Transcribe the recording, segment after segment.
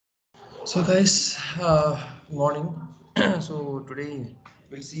So guys, morning. So today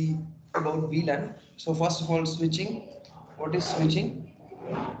we'll see about VLAN. So first of all, switching. What is switching?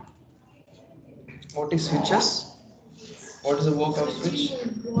 What is switches? What is the work of switch?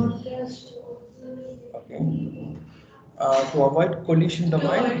 Okay. To avoid collision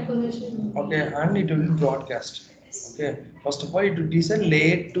domain. Okay, and it will broadcast. Okay. First of all, it is a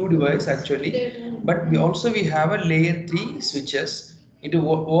layer 2 device actually, but we have a layer 3 switches. It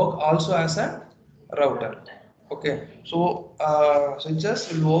will work also as a router. Okay, so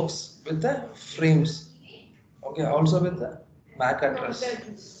switches will works with the frames. Okay, also with the MAC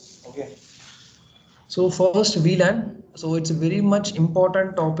address. Okay, so first VLAN. So it's a very much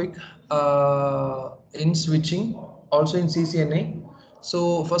important topic in switching, also in CCNA.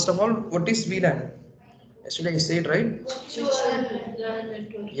 So first of all, what is VLAN? Yesterday I said, right?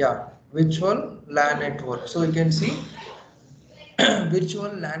 Yeah, virtual LAN network. So you can see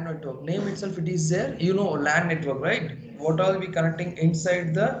virtual LAN network. Name itself it is there. You know LAN network, right? What all we connecting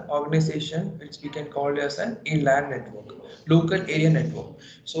inside the organization, which we can call as an a LAN network, local area network.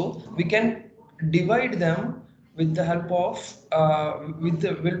 So we can divide them with the help of with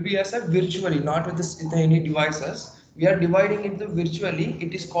the will be as a virtually, not with this with any devices. We are dividing it virtually.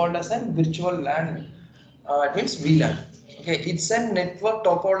 It is called as a virtual LAN. It means VLAN. Okay, it's a network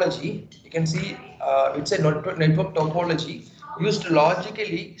topology. You can see it's a network topology used to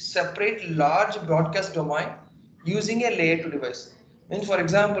logically separate large broadcast domain using a layer 2 device. Means for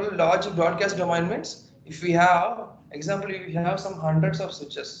example, large broadcast domain means if we have example, if we have some hundreds of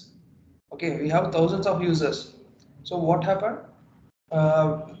switches. Okay, we have thousands of users. So what happened?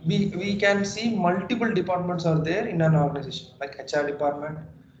 We can see multiple departments are there in an organization like HR department,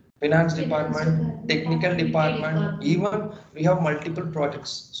 finance department, technical department, even we have multiple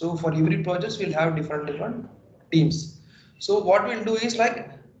projects. So for every project we'll have different teams. So what we'll do is like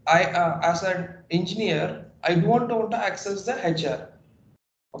I as an engineer I don't want to access the HR.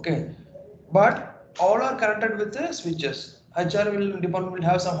 Okay, but all are connected with the switches. HR will department will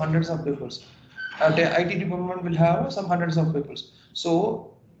have some hundreds of people. The IT department will have some hundreds of people.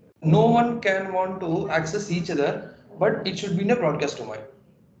 So no one can want to access each other, but it should be in a broadcast domain.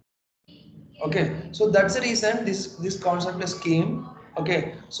 Okay, so that's the reason this concept is came.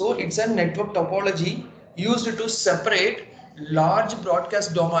 Okay, so it's a network topology used to separate large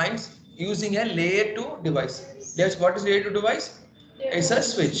broadcast domains using a layer 2 device. That's what is layer 2 device? It's a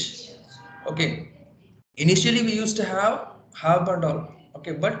switch. Okay, initially we used to have hub and all.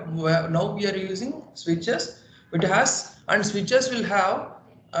 Okay, but now we are using switches. It has and switches will have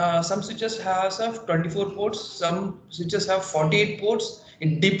some switches has of 24 ports, some switches have 48 ports.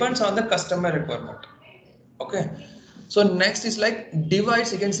 It depends on the customer requirement. Okay, so next is like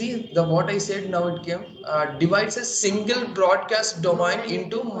divides. You can see the what I said now it came divides a single broadcast domain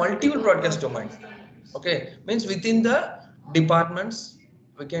into multiple broadcast domains. Okay, means within the departments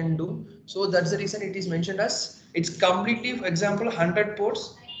we can do. So that's the reason it is mentioned as it's completely, for example, 100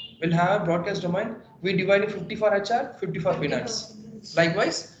 ports will have broadcast domain. We divide 50 for HR, 50 for finance.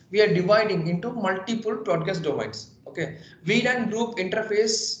 Likewise, we are dividing into multiple broadcast domains. Okay, VLAN group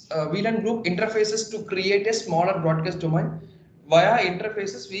interfaces to create a smaller broadcast domain. Via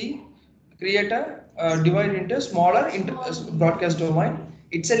interfaces, we create a divide into smaller broadcast domain.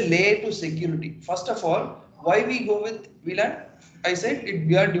 It's a layer to security. First of all, why we go with VLAN? I said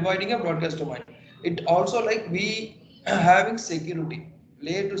we are dividing a broadcast domain. It also like we having security,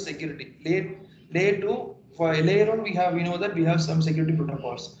 layer to security, layer two. For layer one we know that we have some security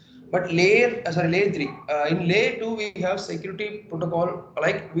protocols, but layer 3 in layer 2 we have security protocol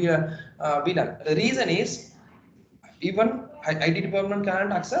like we are VLAN. The reason is even IT department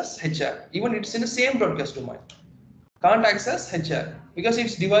can't access HR, even it's in the same broadcast domain, can't access HR because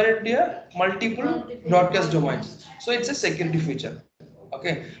it's divided into multiple broadcast domains. So it's a security feature.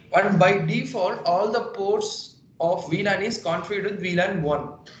 Okay, and by default, all the ports of VLAN is configured with VLAN 1.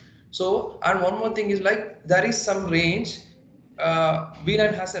 So, and one more thing is like there is some range.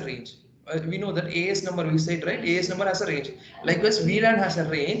 VLAN has a range. We know that AS number we said, right? AS number has a range. Likewise, VLAN has a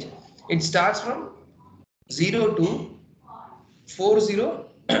range. It starts from 0 to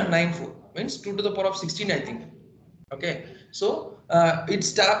 4094, means 2 to the power of 16, I think. Okay, so it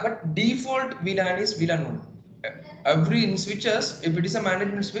start, but default VLAN is VLAN 1. Every in switches, if it is a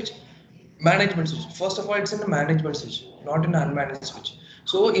management switch, first of all it's in a management switch, not in an unmanaged switch.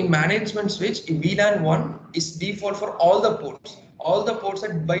 So in management switch, VLAN 1 is default for all the ports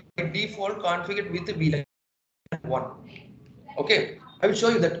are by default configured with VLAN 1. Okay, I will show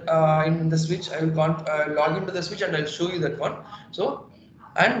you that in the switch. I will log into the switch and I'll show you that one. So,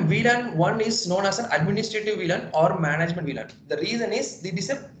 and VLAN 1 is known as an administrative VLAN or management VLAN. The reason is it is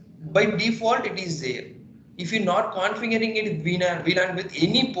a by default it is there. If you're not configuring it with VLAN with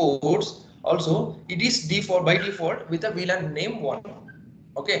any ports, also it is default by default with a VLAN name 1.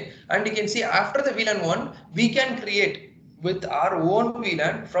 Okay, and you can see after the VLAN 1 we can create with our own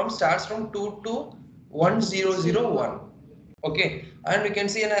VLAN from starts from 2 to 1001. Okay, and we can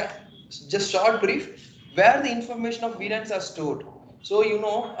see in a just short brief where the information of VLANs are stored. So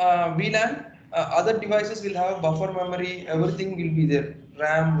VLAN, other devices will have buffer memory, everything will be there,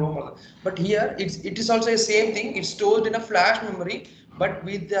 RAM, ROM. But here it is also the same thing. It's stored in a flash memory, but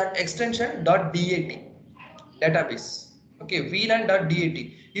with that extension .dat database. Okay, VLAN.dat.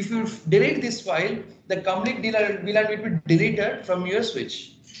 If you delete this file, the complete VLAN will be deleted from your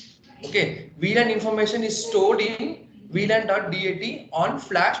switch. Okay, VLAN information is stored in VLAN.dat on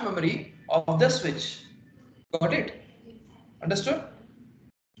flash memory of the switch. Got it? Understood?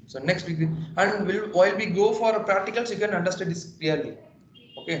 So next while we go for practicals, you can understand this clearly.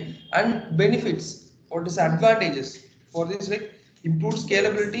 Okay, and benefits. What is advantages for this? Like improved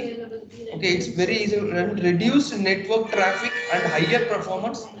scalability. Okay, it's very easy. Reduced network traffic and higher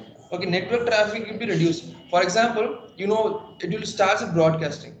performance. Okay, network traffic will be reduced. For example, it will start with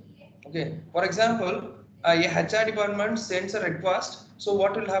broadcasting. Okay, for example, a HR department sends a request. So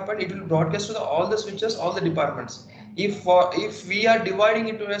what will happen? It will broadcast to all the switches, all the departments. If we are dividing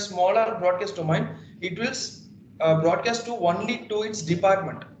into a smaller broadcast domain, it will broadcast to only to its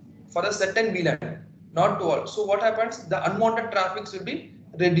department for a certain VLAN, not to all. So what happens? The unwanted traffic will be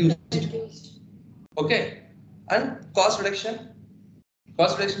reduced. Okay, and cost reduction.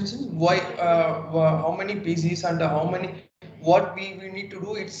 Cost reduction is why how many PCs and how many what we need to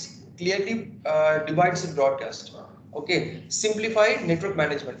do. It's clearly divides the broadcast. Okay, simplified network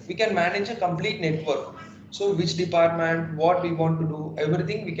management. We can manage a complete network. So which department, what we want to do,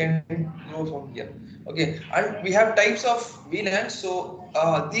 everything we can go from here. Okay, and we have types of VLAN. So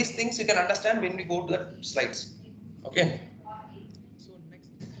these things you can understand when we go to the slides. Okay.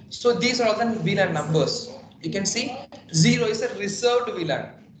 So these are all the VLAN numbers. You can see 0 is a reserved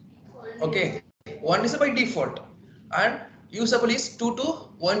VLAN. Okay, 1 is a by default, and usable is 2 to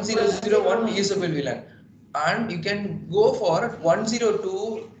 1001 usable VLAN. And you can go for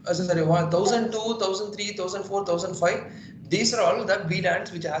 102, sorry, 1002, 1003, 1004, 1005. These are all the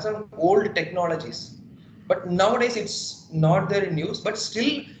VLANs which has some old technologies. But nowadays it's not there in use. But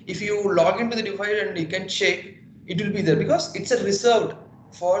still, if you log into the device and you can check, it will be there because it's a reserved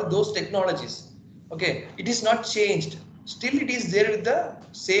for those technologies. Okay, it is not changed. Still, it is there with the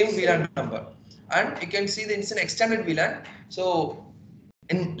same VLAN number, and you can see that it's an extended VLAN. So,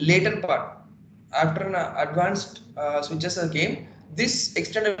 in later part, after an advanced switches came, this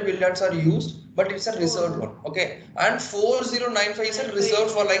extended VLANs are used, but it's a reserved one. Okay, and 4095 is a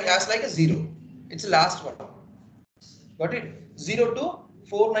reserved for like a 0. It's the last one. Got it? 0 to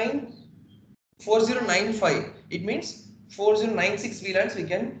 4095. It means 4096 VLANs we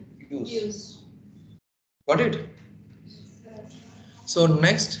can use. Got it? So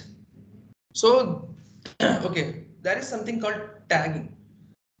next, so okay, there is something called tagging.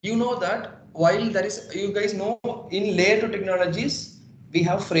 You know that while there is, you guys know in layer 2 technologies we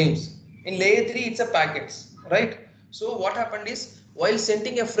have frames. In layer 3 it's a packets, right? So what happened is while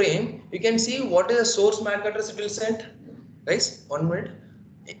sending a frame, you can see what is the source MAC address it will send. Guys, 1 minute.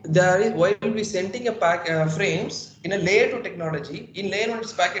 There is while we sending a frames in a layer 2 technology. In layer 1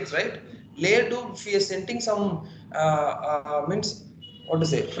 it's packets, right? Layer 2 if we are sending some means what to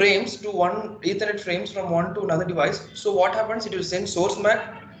say frames to one Ethernet frames from one to another device. So what happens? It will send source MAC,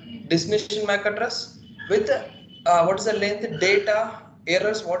 destination MAC address with what is the length, data,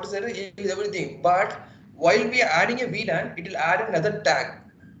 errors, what is there, everything. But while we are adding a VLAN, it will add another tag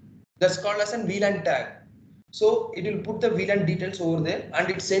that's called as a VLAN tag. So it will put the VLAN details over there and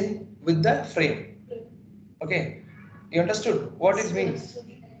it's sent with the frame. Okay, you understood what it means?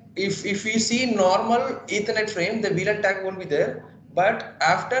 If we see normal Ethernet frame, the VLAN tag won't be there. But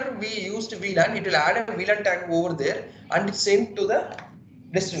after we used VLAN, it will add a VLAN tag over there and it's sent to the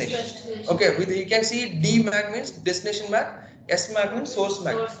destination. Okay, you can see D MAC means destination MAC, S MAC means source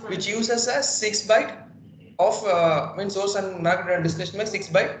MAC, which uses a 6 byte of means source and MAC destination MAC 6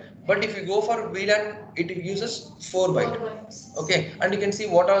 byte. But if you go for VLAN, it uses 4 byte. Okay, and you can see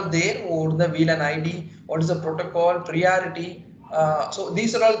what are there over the VLAN ID, what is the protocol, priority. So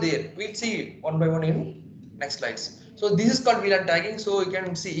these are all there. We'll see one by one in next slides. So this is called VLAN tagging. So you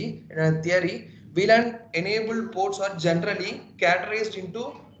can see in a theory, VLAN enabled ports are generally categorized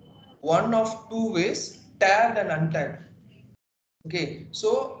into one of two ways, tagged and untagged. Okay,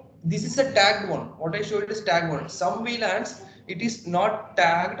 so this is a tagged one. What I showed is tagged one. Some VLANs it is not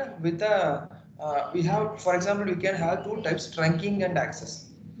tagged with a we have, for example, we can have two types, trunking and access.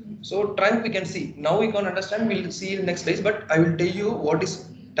 So trunk we can see. Now we can understand. We'll see in next place. But I will tell you what is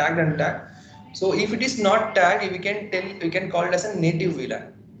tagged and tagged. So if it is not tagged, we can call it as a native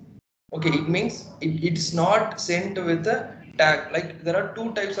VLAN. Okay, it means it is not sent with a tag. Like there are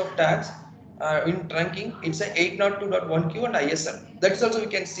two types of tags in trunking. It's a 802.1q and ISM. That's also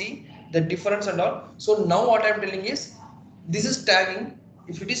we can see the difference and all. So now what I'm telling is this is tagging.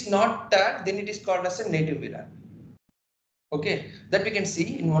 If it is not tagged, then it is called as a native VLAN. Okay, that we can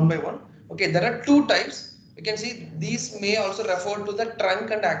see in one by one. Okay, there are two types. You can see these may also refer to the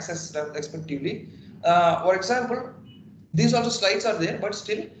trunk and access respectively. For example, these also slides are there, but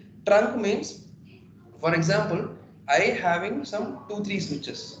still trunk means, for example, I having some 2 3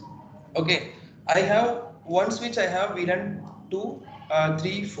 switches. Okay, I have one switch, I have VLAN 2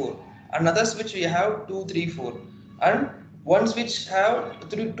 3 4. Another switch we have 2 3 4, and one switch have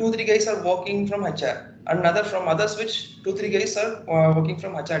 2 3 guys are working from HR. Another from other switch 2 3 guys are working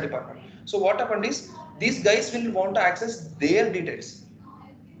from HR department. So what happened is these guys will want to access their details,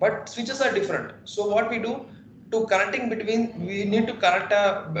 but switches are different. So what we do to connecting between, we need to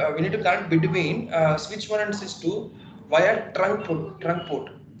connect between switch 1 and switch 2 via trunk port.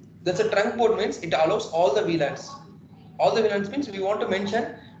 That's a trunk port means it allows all the VLANs. All the VLANs means we want to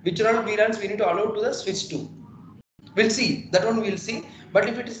mention which are all VLANs we need to allow to the switch 2. We'll see that one, we'll see. But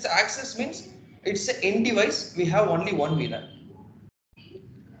if it is access means it's an end device, we have only one VLAN.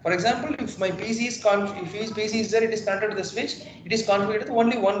 For example, if my PC is if his PC is there, it is connected to the switch, it is configured with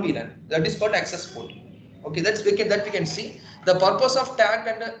only one VLAN. That is called access port. Okay, that we can see. The purpose of tagged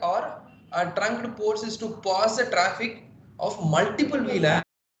and or trunked ports is to pass the traffic of multiple VLANs,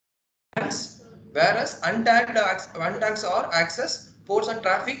 whereas untagged or access ports are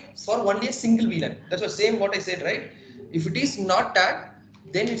traffic for only a single VLAN. That's the same what I said, right? If it is not tagged,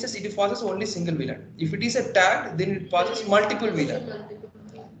 then it passes only single VLAN. If it is a tagged, then it passes multiple VLAN.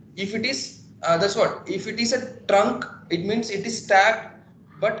 If it is that's what, if it is a trunk, it means it is tagged,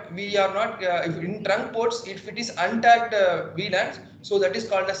 but we are not if in trunk ports, if it is untagged VLANs, so that is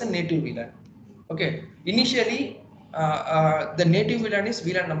called as a native VLAN. Okay, initially the native VLAN is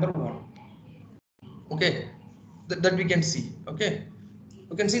VLAN number 1. Okay, that we can see. Okay,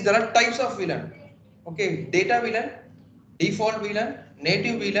 you can see there are types of VLAN. Okay, data VLAN, default VLAN,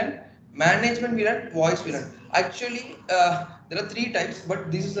 native VLAN, management VLAN, voice VLAN. Actually, there are 3 types,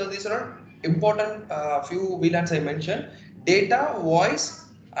 but these are important few VLANs I mentioned: data, voice,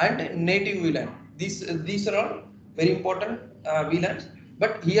 and native VLAN. These are all very important VLANs.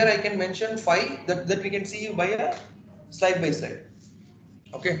 But here I can mention 5 that we can see by a slide by slide.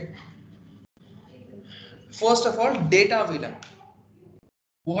 Okay. First of all, data VLAN.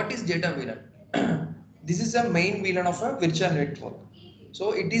 What is data VLAN? This is the main VLAN of a virtual network.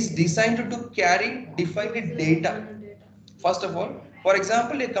 So it is designed to carry defined data. First of all, for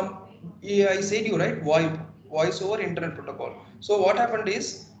example, I said you right, voice over internet protocol. So what happened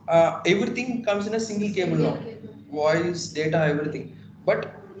is everything comes in a single cable now. Voice, data, everything.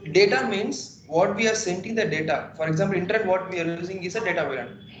 But data means what we are sending the data. For example, internet, what we are using is a data VLAN.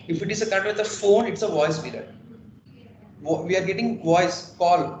 If it is a connected with a phone, it's a voice VLAN. We are getting voice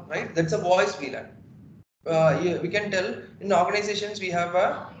call, right? That's a voice VLAN. Yeah, we can tell in organizations we have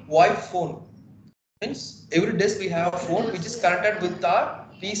a VoIP phone. Means every desk we have a phone which is connected with our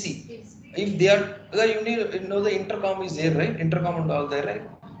PC. If they are, the intercom is there, right? Intercom and all there, right?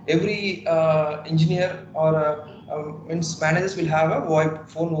 Every engineer or means managers will have a VoIP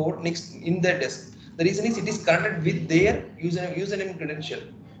phone over next in their desk. The reason is it is connected with their username credential.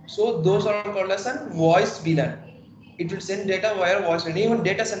 So those are called as a voice VLAN. It will send data via voice, and even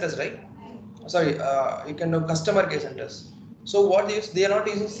data centers, right? Sorry, you can know customer care centers. So what they are not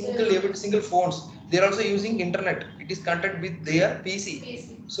using single phones. They are also using internet. It is connected with their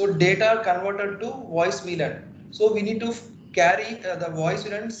PC. So data converted to voice VLAN. So we need to carry the voice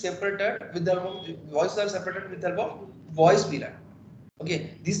VLAN separated with the voice are separated with the voice VLAN.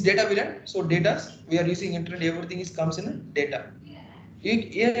 Okay, this data VLAN. So data we are using internet. Everything is comes in data.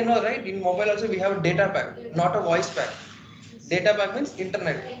 You know, right? In mobile also we have a data pack, not a voice pack. Data pack means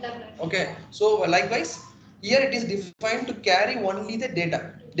internet. Okay. So likewise, here it is defined to carry only the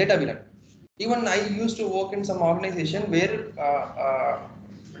data VLAN. Even I used to work in some organization where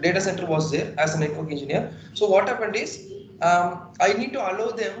data center was there as a network engineer. So what happened is I need to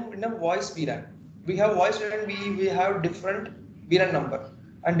allow them in a voice VLAN. We have voice VLAN, we have different VLAN number,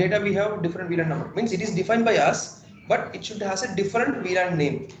 and data we have different VLAN number. Means it is defined by us, but it should has a different VLAN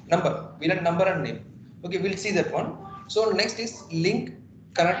name, VLAN number and name. Okay, we'll see that one. So next is link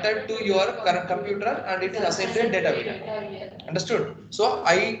connected to your current computer and it is assigned to a data VLAN. Understood? So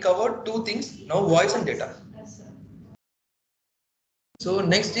I covered 2 things now, voice and data. So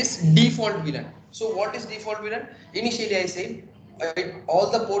next is default VLAN. So what is default VLAN? Initially I said all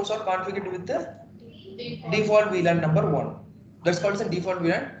the ports are configured with the default VLAN number 1. That's called as a default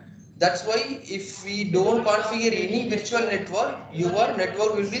VLAN. That's why if we don't configure any virtual network, your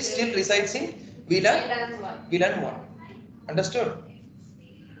network will be still resides in VLAN 1. Understood?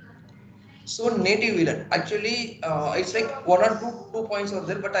 So native VLAN actually it's like one or two points are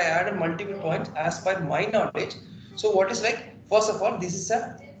there, but I added multiple points as per my knowledge. So what is like, first of all, this is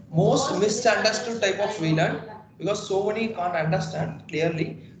a most misunderstood type of VLAN because so many can't understand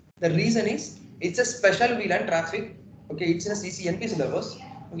clearly. The reason is it's a special VLAN traffic. Okay, it's in a CCNP syllabus.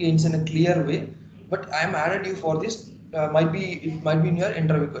 Okay, it's in a clear way. But I am added you for this. It might be in your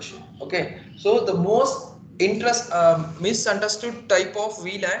interview question. Okay, so the most misunderstood type of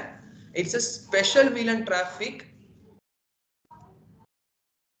VLAN, it's a special VLAN traffic.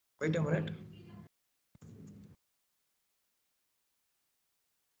 Wait a minute.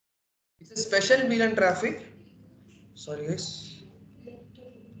 It's a special VLAN traffic. Sorry guys.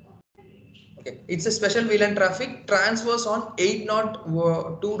 Okay, it's a special VLAN traffic transfers on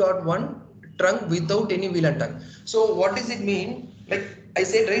 802.1 trunk without any VLAN tag. So what does it mean? Like I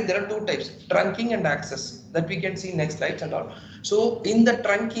said, right, there are two types, trunking and access, that we can see next slides and all. So in the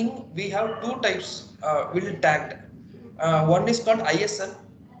trunking, we have two types will tagged. One is called ISL,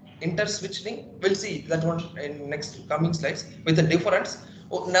 inter switch link. We'll see that one in next coming slides with the difference.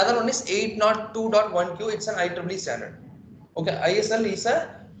 Another one is 802.1q. It's an IEEE standard. Okay, ISL is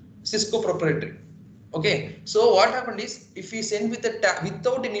a Cisco proprietary. Okay, so what happened is if we send with a tag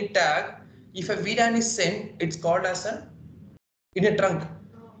without any tag, if a VLAN is sent, it's called as an in a trunk,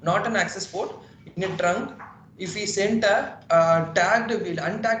 not an access port. In a trunk, if we send a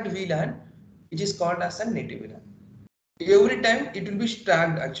untagged VLAN, it is called as a native VLAN. Every time it will be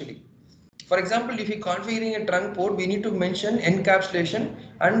tagged actually. For example, if we configuring a trunk port, we need to mention encapsulation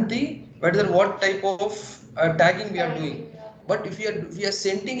and the whether what type of tagging we are doing. But if we are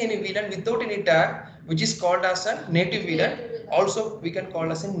sending any VLAN without any tag, which is called as a native VLAN, also we can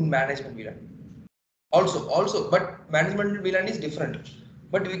call as a management VLAN. But management VLAN is different.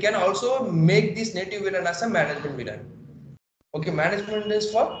 But we can also make this native VLAN as a management VLAN. Okay, management is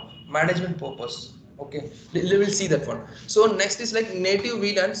for management purpose. Okay, we will see that one. So next is like native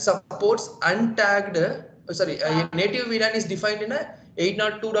VLAN supports untagged. Native VLAN is defined in a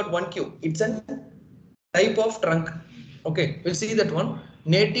 802.1q. It's a type of trunk. Okay, we'll see that one.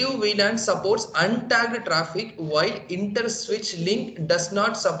 Native VLAN supports untagged traffic while inter-switch link does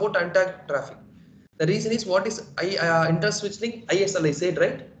not support untagged traffic. The reason is what is inter-switch link? ISL I said,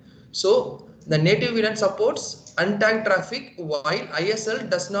 right? So the native VLAN supports untagged traffic while ISL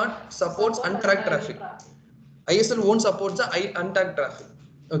does not supports untagged traffic. ISL won't support the untagged traffic.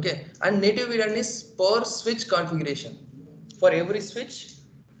 Okay, and native VLAN is per switch configuration. For every switch,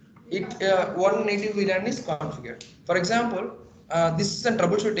 one native VLAN is configured. For example, this is a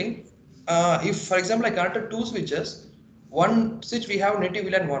troubleshooting. If, for example, I connected two switches, one switch we have native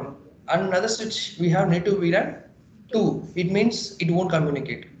VLAN 1, and another switch we have native VLAN 2. It means it won't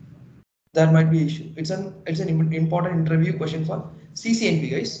communicate. There might be issue. It's an important interview question for CCNP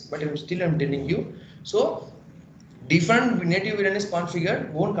guys, but I'm telling you. So different native VLAN is configured,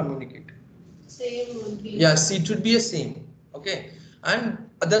 won't communicate. Same would be. Yes, it should be a same. Okay, and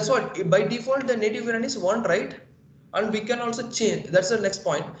that's what by default the native VLAN is 1, right? And we can also change. That's the next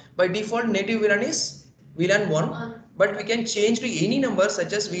point. By default native VLAN is VLAN 1, but we can change to any number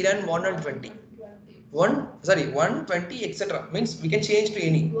such as VLAN 1 and 20. 120, etc. Means we can change to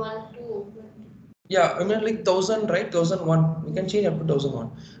any. 1 to 20. Yeah, I mean like 1000, right? 1001. We can change up to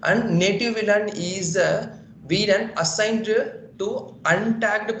 1001. And native VLAN is a VLAN assigned to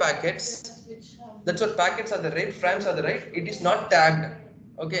untagged packets. That's what packets are the right, frames are the right. It is not tagged.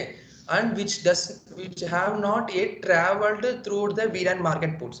 Okay, and which have not yet traveled through the VLAN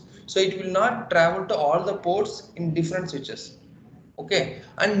market ports. So it will not travel to all the ports in different switches. Okay,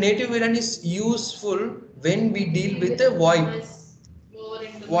 and native VLAN is useful when we deal with the voice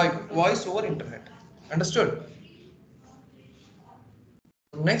over internet. Understood?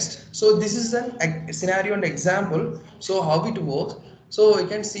 Next, so this is a scenario and example. So how it works? So you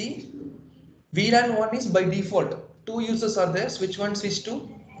can see VLAN 1 is by default. Two users are there, switch 1, switch 2.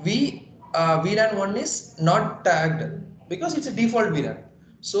 VLAN 1 is not tagged because it's a default VLAN.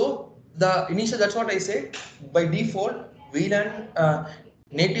 So the initial, that's what I said, by default VLAN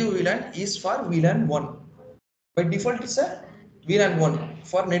native VLAN is for VLAN 1. By default it's a VLAN 1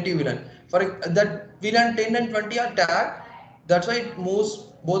 for native VLAN. For that VLAN 10 and 20 are tagged, that's why it moves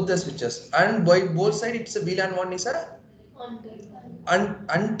both the switches. And by both sides it's a VLAN 1 is a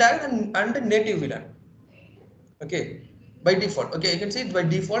untagged and native VLAN. Okay. by default. Okay, you can see by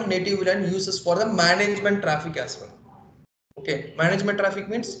default native VLAN uses for the management traffic as well. Okay, management traffic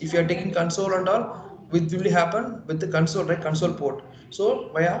means if you are taking console and all, which will happen with the console, right? Console port. So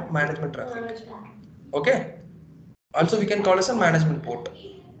via management traffic. Okay. Also we can call as a management port.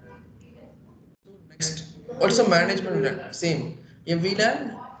 Next, also management VLAN, same. A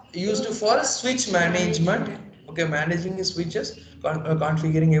VLAN used for switch management. Okay, managing the switches,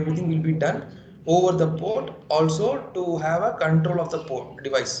 configuring everything will be done over the port. Also to have a control of the port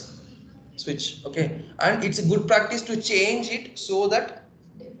device switch. Okay, and it's a good practice to change it so that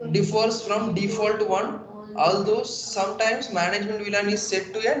differs from default one. Although sometimes management VLAN is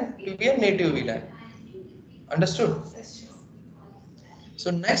set to be a native VLAN. Understood?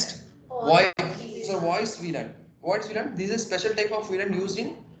 So next, voice VLAN. Voice VLAN. This is a special type of VLAN used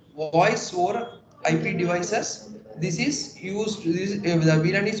in voice over IP devices. This is used. The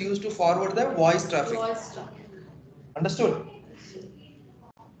VLAN is used to forward the voice traffic. Understood?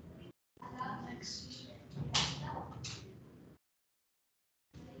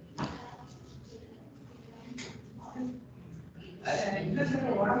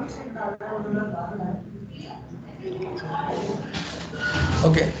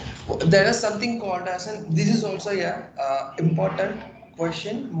 Okay, there is something called as an. This is also a important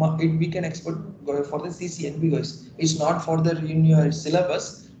question. We can export for the CCNB guys. It's not for the in your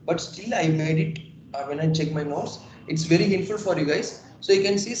syllabus, but still I made it when I check my notes. It's very helpful for you guys. So you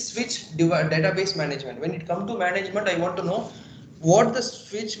can see switch database management. When it comes to management, I want to know what the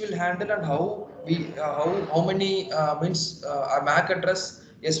switch will handle and how many means a MAC address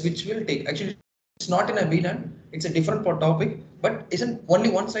a switch will take. Actually, it's not in a VLAN. It's a different topic, but isn't only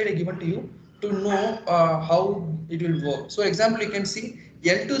one side I given to you to know how it will work. So, example, you can see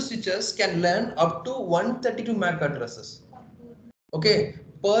L2 switches can learn up to 132 MAC addresses. Okay,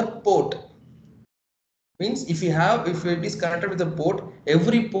 per port means if it is connected with the port,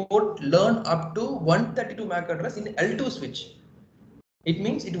 every port learn up to 132 MAC address in L2 switch. It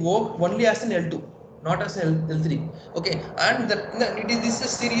means it work only as an L2, not as an L3. Okay, and this is a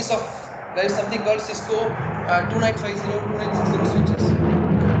series of, there is something called Cisco 2950, 2960 switches.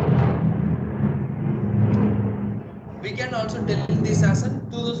 We can also tell this as a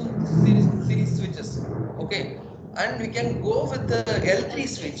 2000 series switches. Okay, and we can go with the L3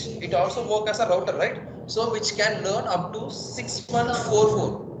 switch. It also work as a router, right? So which can learn up to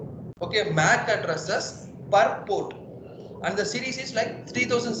 6144. Okay, MAC addresses per port, and the series is like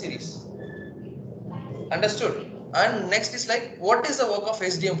 3000 series. Understood. And next is like, what is the work of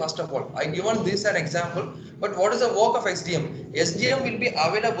SDM? First of all, I given this an example, but what is the work of SDM? SDM will be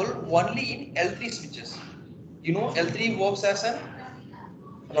available only in L3 switches. You know, L3 works as a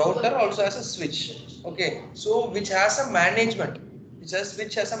router, also as a switch. Okay, so which has a management, which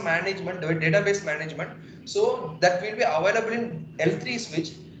has a management, database management. So that will be available in L3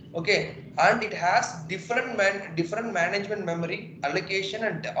 switch. Okay, and it has different management memory allocation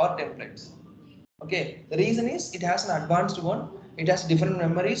and or templates. Okay, the reason is it has an advanced one. It has different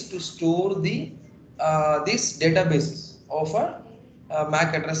memories to store the these databases of a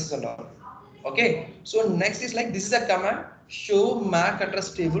MAC addresses and all. Okay, so next is like, this is a command, show MAC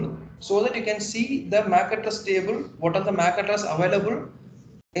address table, so that you can see the MAC address table. What are the MAC address available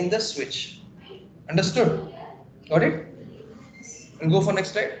in the switch? Understood? Got it? We'll go for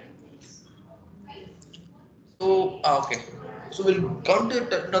next slide. So okay, so we'll come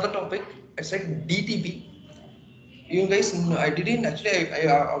to another topic. It's like DTP. You guys, I didn't actually.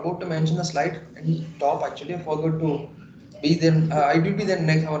 I about to mention a slide and top. Actually, I forgot to be then. I will be then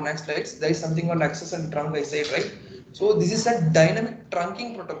next our next slides. There is something called access and trunk. I said right. So this is a dynamic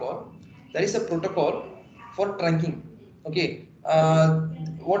trunking protocol. There is a protocol for trunking. Okay.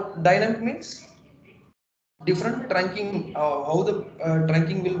 What dynamic means? Different trunking, how the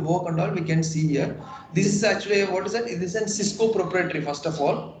trunking will work and all we can see here. This is actually, what is that? This is a Cisco proprietary first of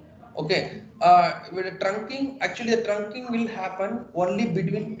all. Okay, with the trunking, actually the trunking will happen only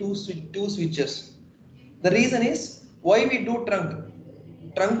between two switches. The reason is why we do trunk.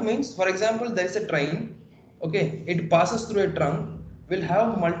 Trunk means, for example, there is a train. Okay, it passes through a trunk, will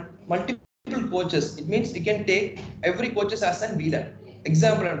have multiple coaches. It means you can take every coaches as an VLAN.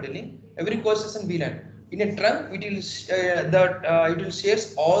 Example I'm telling, every coach is an VLAN. In a trunk, it will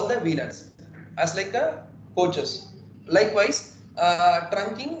shares all the VLANs as like a coaches. Likewise,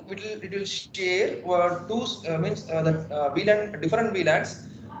 trunking, it will share two means the VLAN, different VLANs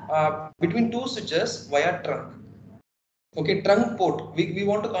between two switches via trunk. Okay, trunk port. We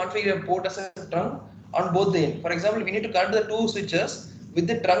want to configure a port as a trunk on both the end. For example, we need to connect the two switches with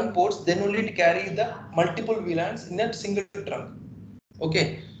the trunk ports, then only to carry the multiple VLANs in a single trunk.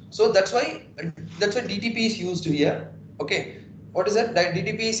 Okay, so that's why DTP is used here. Okay, what is that? That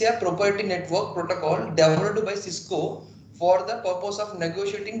DTP is a proprietary network protocol developed by Cisco for the purpose of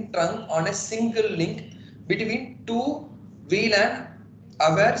negotiating trunk on a single link between two VLAN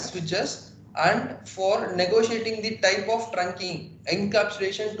aware switches and for negotiating the type of trunking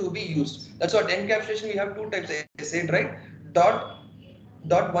encapsulation to be used. That's what encapsulation we have two types. I said right. Dot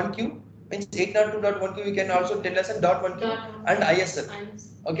 1Q means 802.1Q. We can also tell as a dot 1Q and ISL.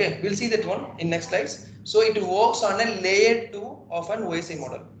 Okay, we'll see that one in next slides. So it works on a layer 2 of an OSI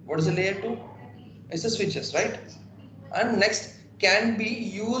model. What is a layer 2? It's the switches, right? And next can be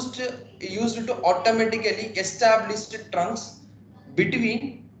used to automatically establish trunks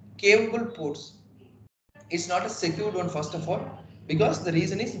between capable ports. It's not a secured one first of all, because the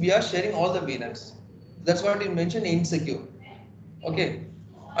reason is we are sharing all the VLANs. That's what you mentioned, insecure. Okay,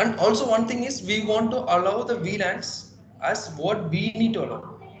 and also one thing is we want to allow the VLANs as what we need to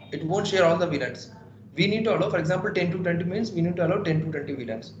allow. It won't share all the VLANs. We need to allow, for example, 10 to 20 means we need to allow 10 to 20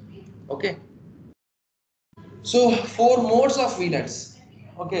 VLANs. Okay, so four modes of VLANs.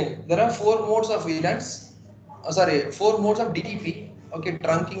 Okay, there are four modes of VLANs. Sorry, four modes of DTP. Okay,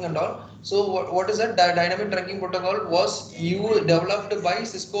 trunking and all. So what is that? The dynamic trunking protocol was developed by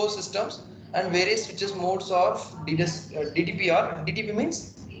Cisco systems and various switches modes of DTP are. DTP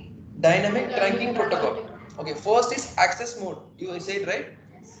means dynamic trunking protocol. Okay, first is access mode. You said right?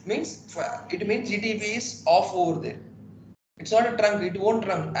 Means it means DTP is off over there. It's not a trunk, it won't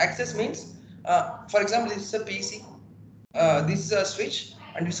trunk. Access means, for example, this is a PC, this is a switch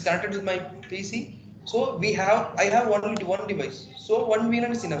and it's connected with my PC. So I have only one device. So one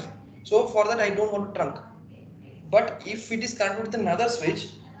VLAN is enough. So for that I don't want to trunk. But if it is connected with another switch,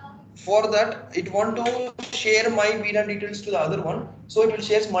 for that it want to share my VLAN details to the other one. So it will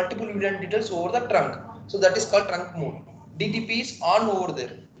share multiple VLAN details over the trunk. So that is called trunk mode. DTP is on over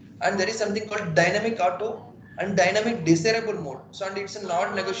there. And there is something called dynamic auto and dynamic desirable mode. So and it's a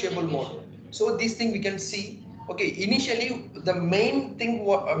not negotiable mode. So this thing we can see. Okay, initially the main thing,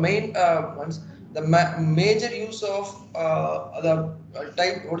 major use of the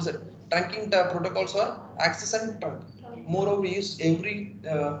type, what is it? Trunking protocols are access and trunk. Moreover, we use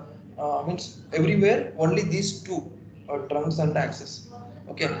means everywhere only these two trunks and access.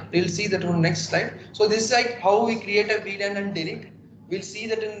 Okay, we'll see that on next slide. So this is like how we create a VLAN and delete. We'll see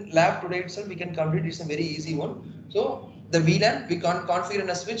that in lab today itself we can complete. It's a very easy one. So the VLAN we can configure in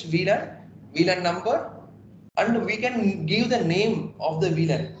a switch VLAN number, and we can give the name of the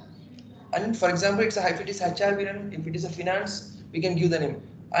VLAN. And for example, if it is HR VLAN, if it is a finance, we can give the name.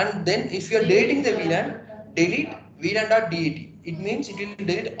 And then if you are deleting the VLAN, delete VLAN.dat. It means it will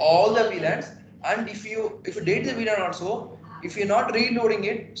delete all the VLANs. And if you delete the VLAN also, if you're not reloading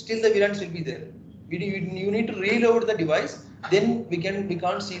it, still the VLANs will be there. You need to reload the device, then we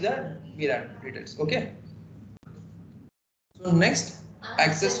can't see the VLAN details. Okay. So next,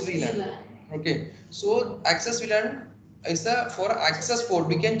 access VLAN. Okay. So access VLAN is for access port.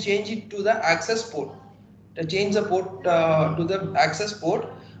 We can change it to the access port. To change the port to the access port,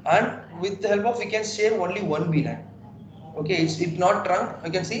 and with the help of we can share only one VLAN. Okay, it's not trunk.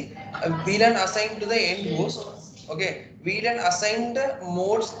 You can see a VLAN assigned to the end host. Okay, VLAN assigned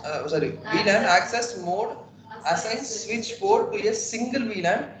modes. VLAN access mode assigns switch port to a single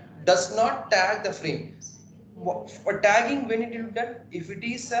VLAN. Does not tag the frame. For tagging, when it is done, if it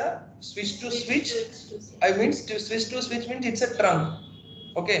is a switch to switch, I mean to switch to switch means it's a trunk.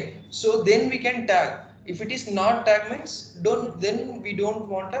 Okay, so then we can tag. If it is not tag means then we don't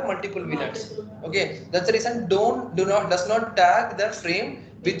want a multiple VLANs. Okay, that's the reason does not tag the frame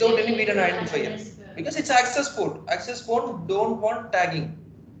without any VLAN identifier, because it's access port. Access port don't want tagging.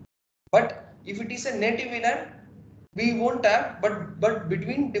 But if it is a native VLAN, we won't tag, but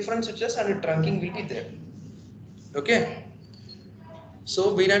between different switches and trunking will be there. Okay,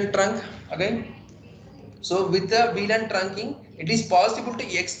 so VLAN trunk again. So with the VLAN trunking, it is possible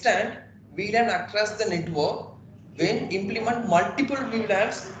to extend VLAN across the network when implement multiple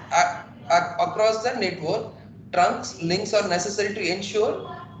VLANs across the network. Trunks links are necessary to ensure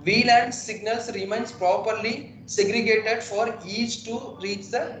VLAN signals remains properly segregated for each to reach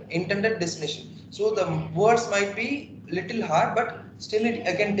the intended destination. So the words might be little hard, but still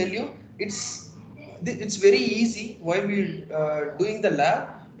I can tell you it's very easy. While we doing the lab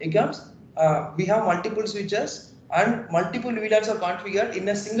exams, we have multiple switches and multiple VLANs are configured in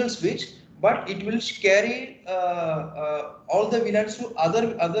a single switch, but it will carry all the VLANs to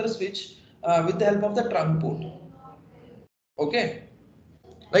other switch with the help of the trunk port. Okay,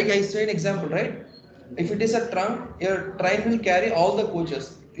 like I said example, right? If it is a trunk, your train will carry all the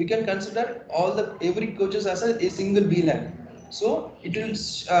coaches. You can consider every coaches as a single VLAN. So it will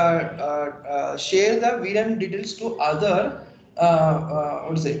share the VLAN details to other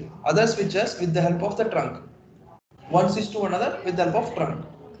what to say, other switches with the help of the trunk. One switch to another with the help of trunk.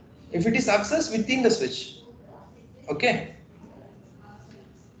 If it is access within the switch, okay.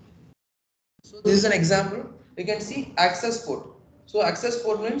 So this is an example. You can see access port. So access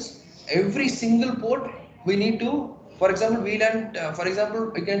port means every single port we need to, for example, VLAN. For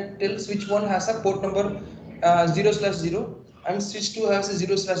example, we can tell switch one has a port number 0/0 and switch two has a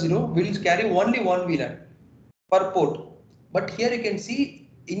 0/0. Will carry only one VLAN per port. But here you can see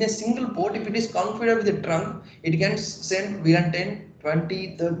in a single port, if it is configured with a trunk, it can send VLAN 10,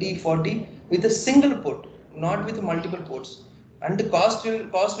 20, 30, 40 with a single port, not with multiple ports. And the cost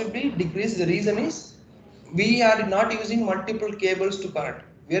will be decreased. The reason is we are not using multiple cables to connect.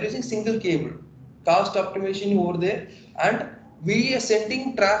 We are using single cable. Cost optimization over there, and we are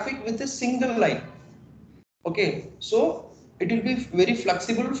sending traffic with a single line. Okay, so it will be very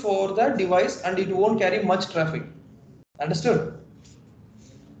flexible for the device and it won't carry much traffic. Understood?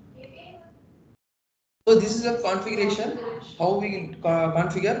 So this is a configuration, how we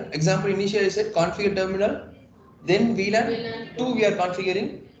configure. Example, initially I said configure terminal, then VLAN 2 we are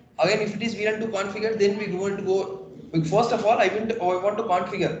configuring. Again, if it is VLAN 2 configured, then we going to go. First of all, I want to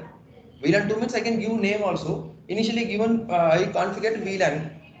configure. VLAN 2 means I can give name also. Initially given, I configured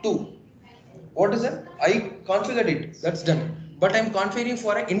VLAN 2. What is that? I configured it. That's done. But I'm configuring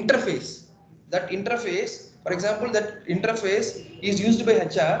for an interface. That interface, for example, that interface is used by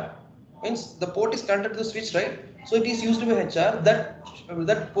HR. Means the port is connected to the switch, right? So it is used by HR.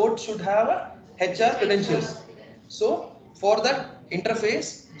 That port should have a HR credentials. So for that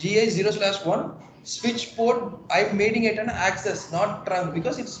interface, GA0/1 switch port, I'm making it an access, not trunk,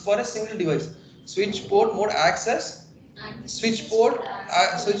 because it's for a single device. Switch port mode access, switch port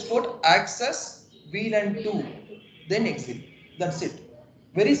access VLAN 2, then exit. That's it.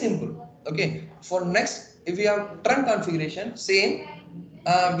 Very simple. Okay. For next, if we have trunk configuration, same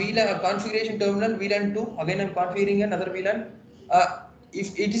VLAN configuration terminal VLAN 2. Again, I'm configuring another VLAN.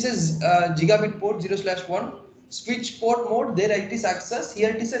 If it is a gigabit port 0/1, switch port mode, there it is access. Here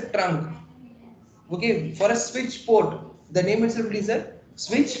it is a trunk. Okay, for a switch port, the name itself is a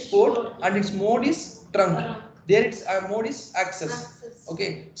switch port and its mode is trunk. There its mode is access. Okay,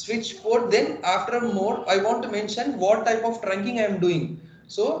 switch port. Then after mode, I want to mention what type of trunking I am doing.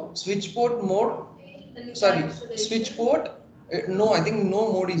 So switch port mode. Sorry, switch port. No, I think no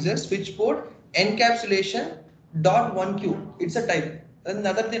mode is there. Switch port encapsulation dot 1Q. It's a type.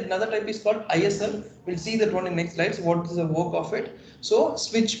 Another type is called ISL. We'll see that one in next slides. What is the work of it? So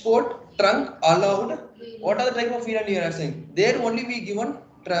switch port trunk allowed. What are the type of VLAN you are saying? There only we given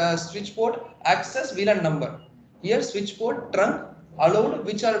switch port access VLAN number. Here switch port trunk allowed,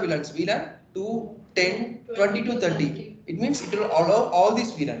 which are VLANs? VLAN 2, 10, 20 to 30. It means it will allow all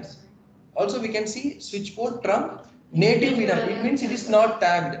these VLANs. Also we can see switch port trunk native VLAN. It means it is not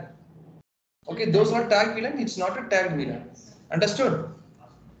tagged. Okay, those are tagged VLAN. It's not a tagged VLAN. Understood?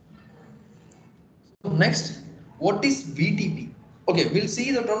 Next, what is VTP? Okay, we'll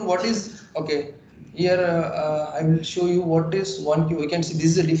see that one. What is, okay, here I will show you what is 1Q. You can see this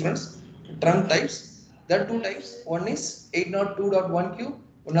is the difference. Trunk types. There are two types. One is 802.1Q,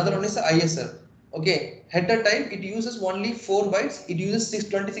 another one is ISL. Okay, header type, it uses only 4 bytes, it uses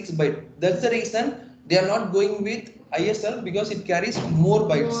 626 bytes. That's the reason they are not going with ISL, because it carries more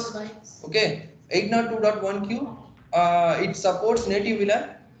bytes. Okay, 802.1Q, it supports native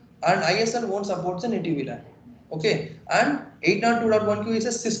VLAN, and ISL won't support the native VLAN. Okay, and 802.1Q is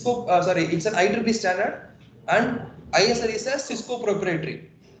a Cisco, it's an IEEE standard, and ISL is a Cisco proprietary.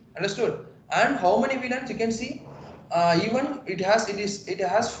 Understood? And how many VLANs you can see? Even it has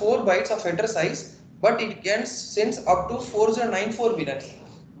 4 bytes of header size, but it can send up to 4094 VLANs.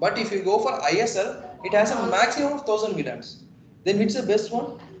 But if you go for ISL, it has a maximum of 1000 VLANs. Then which is the best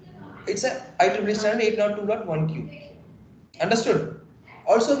one? It's a IEEE standard 802.1Q. Understood?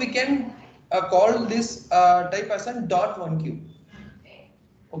 Also, we can call this type as a .1Q.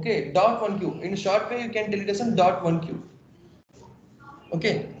 Okay, .1Q. In short way, you can tell it as a .1Q.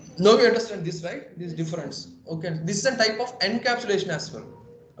 Okay, now we understand this, right? This difference. Okay, this is a type of encapsulation as well.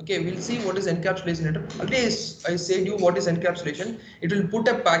 Okay, we'll see what is encapsulation later. Again, I said you what is encapsulation. It will put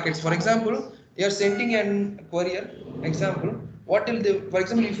up packets. For example, you are sending an courier. Example, what will they? For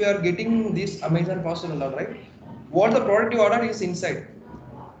example, if you are getting this Amazon parcel and all, right? What the product you order is inside.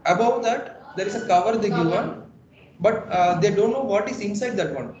 Above that, there is a cover they give one, but they don't know what is inside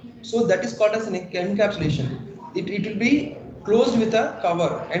that one. So that is called as an encapsulation. It will be closed with a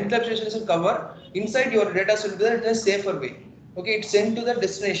cover. Encapsulation is a cover. Inside your data should be there in a safer way. Okay, it's sent to the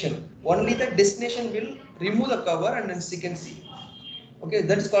destination. Only the destination will remove the cover and then you can see. Okay,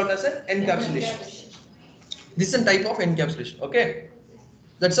 that is called as an encapsulation. This is a type of encapsulation. Okay,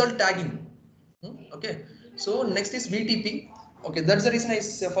 that's all tagging. Okay, so next is VTP. Okay, that's the reason I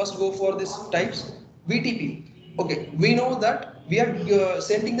first go for this types. VTP. Okay, we know that we are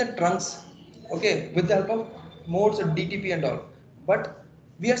sending the trunks. Okay, with the help of modes of DTP and all, but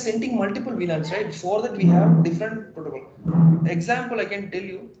we are sending multiple VLANs, right? For that we have different protocol. Example, I can tell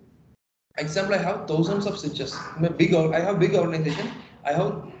you. Example, I have thousands of switches. I have big organization. I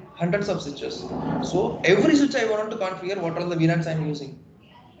have hundreds of switches. So every switch I want to configure what are the VLANs I am using.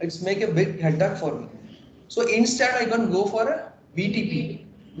 It's make a big headache for me. So instead, I can go for a VTP,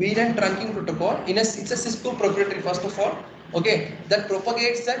 VLAN trunking protocol. It's a Cisco proprietary first of all. Okay, that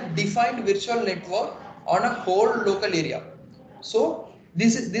propagates the defined virtual network on a whole local area. So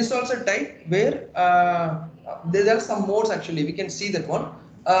this also type where there are some modes actually. We can see that one.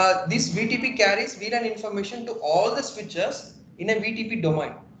 This VTP carries VLAN information to all the switches in a VTP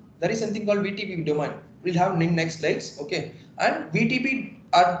domain. There is something called VTP domain. We'll have in next slides. Okay, and VTP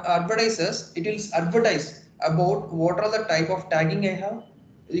advertises. It will advertise about what are the type of tagging I have.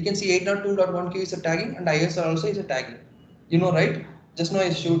 You can see 802.1q is a tagging and ISR also is a tagging. You know, right? Just now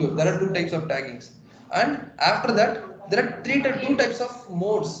I showed you. There are two types of taggings, and after that there are two types of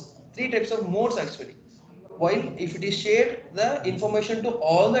modes. Three types of modes actually. While if it is shared the information to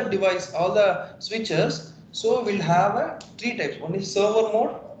all the device, all the switches, so we'll have three types. One is server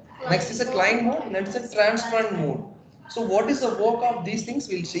mode, next is a client mode, next is a transparent mode. So what is the work of these things?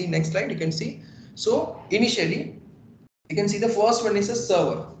 We'll see next slide. You can see. So initially, you can see the first one is a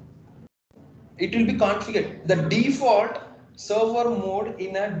server. It will be configured. The default server mode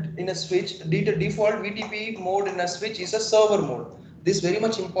in a switch, default VTP mode in a switch is a server mode. This is very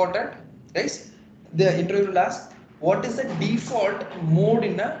much important, guys. The interview will ask, what is the default mode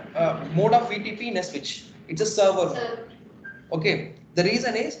in a mode of VTP in a switch? It's a server mode. Okay. The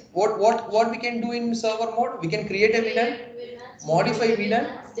reason is what we can do in server mode? We can create a VLAN, modify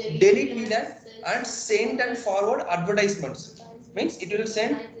VLAN, delete VLAN, and send and forward advertisements. Means it will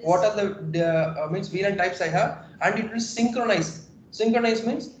send what are the means VLAN types I have, and it will synchronize. Synchronize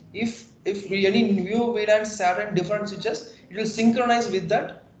means if any new VLANs are in different switches, it will synchronize with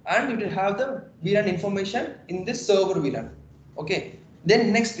that, and it will have the VLAN information in this server VLAN. Okay.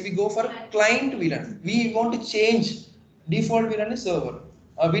 Then next we go for client VLAN. We want to change default VLAN is server.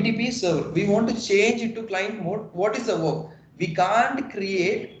 VTP is server. We want to change it to client mode. What is the work? We can't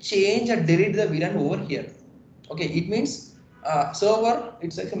create, change, and delete the VLAN over here. Okay, it means server.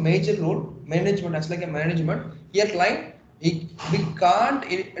 It's like a major role. Management as like a management. Here client, we can't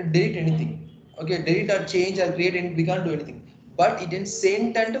delete anything. Okay, delete or change or create anything. We can't do anything. But it can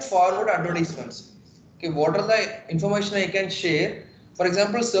send and forward advertisements. Okay, what are the information I can share? For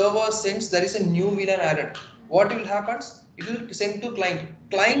example, server sends there is a new VLAN added. What will happen? It will send to client.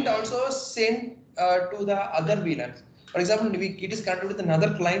 Client also send to the other VLANs. For example, it is connected with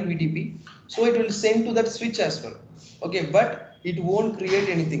another client VTP, so it will send to that switch as well. Okay, but it won't create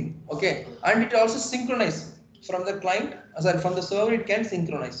anything. Okay, and it also synchronize from the client, sorry, from the server. It can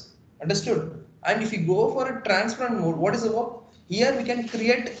synchronize. Understood? And if you go for a transparent mode, what is the work? Here we can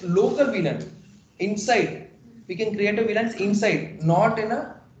create local VLAN inside. We can create a VLANs inside, not in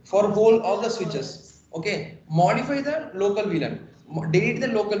a for whole all the switches. Okay, modify the local VLAN, delete the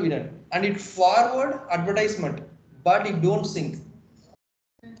local VLAN, and it forward advertisement, but it don't sync.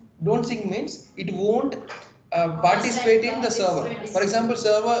 Don't sync means it won't participate in the server. For example,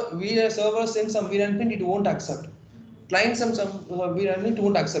 server sends some VLAN pin, it won't accept. Client some VLAN it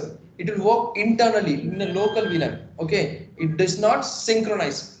won't accept. It will work internally in a local VLAN. Okay, it does not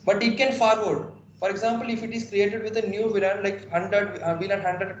synchronize, but it can forward. For example, if it is created with a new VLAN like 100 VLAN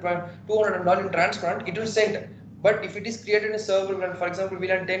 100 200 and all in transparent, it will send. But if it is created in a server VLAN, for example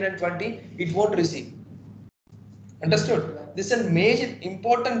VLAN 10 and 20, it won't receive. Understood? This is a major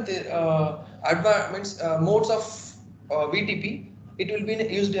important modes of VTP. It will be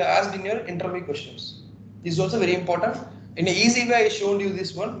used asked in your interview questions. This is also very important. In an easy way, I showed you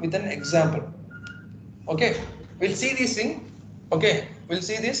this one with an example. Okay, we'll see this thing. Okay, we'll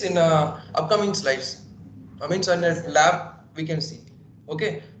see this in upcoming slides. I mean, on a lab we can see.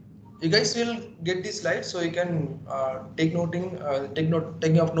 Okay, you guys will get these slides, so you can take noting.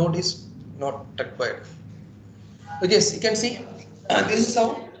 Taking of note is not required. Okay, so you can see this is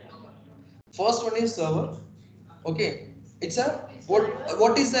how first one is server. Okay, it's a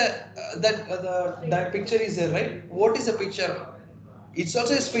what is the that picture is there, right? What is the picture? It's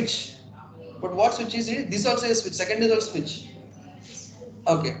also a switch, but what switch is it? This also a switch. Second is also switch.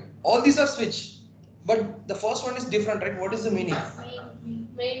 Okay, all these are switch, but the first one is different, right? What is the meaning?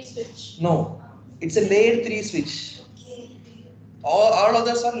 Main switch. No, it's a layer 3 switch. All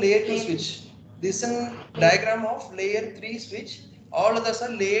others are layer 2 switch. This is a diagram of layer 3 switch. All others are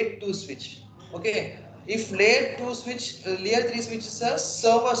layer 2 switch. Okay. If layer 2 switch, layer 3 switch is a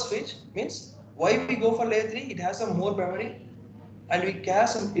server switch, means why we go for layer 3? It has a more memory and it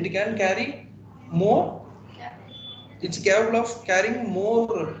can carry more, it's capable of carrying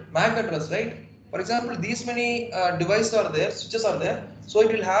more MAC address, right? For example, these many devices are there, switches are there, so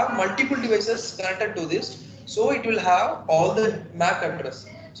it will have multiple devices connected to this, so it will have all the MAC address.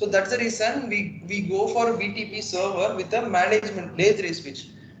 So that's the reason we go for VTP server with a management layer 3 switch,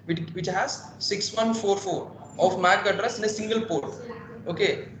 which has 6144 of MAC address in a single port.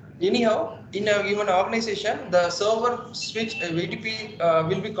 Okay. Anyhow, in a given organization, the server switch VTP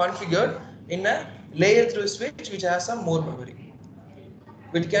will be configured in a layer 3 switch which has some more memory,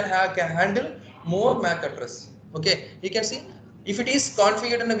 which can handle more MAC address. Okay, you can see if it is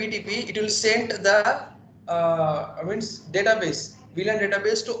configured in a VTP, it will send the means database VLAN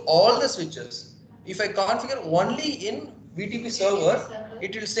database to all the switches. If I configure only in VTP server,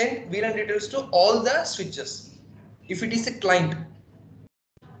 it will send VLAN details to all the switches. If it is a client,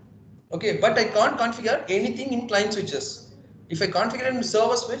 okay, but I can't configure anything in client switches. If I configure in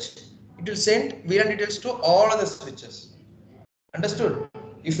server switch, it will send VLAN details to all other switches. Understood?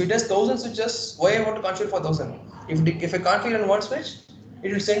 If it has 1000 switches, why I want to configure for 1000? If I configure in one switch,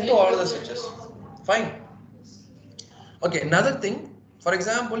 it will send to all the switches. Fine. Okay, another thing, for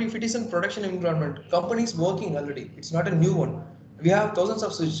example, if it is in production environment, company is working already, it's not a new one. We have thousands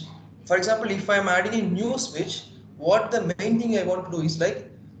of switch. For example, if I am adding a new switch, what the main thing I want to do is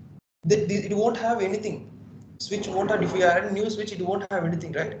like, it won't have anything. Switch won't have, if you add a new switch, it won't have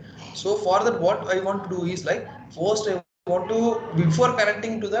anything, right? So for that, what I want to do is like, first I want to, before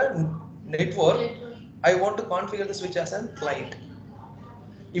connecting to the network, I want to configure the switch as a client.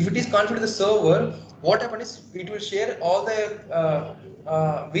 If it is configured to the server, what happens is it will share all the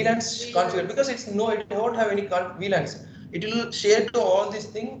VLANs configured, because it won't have any VLANs. It will share to all this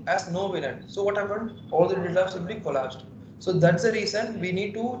thing as no VLAN. So what happened? All the data will be collapsed. So that's the reason we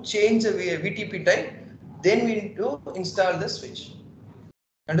need to change the VTP type. Then we need to install the switch.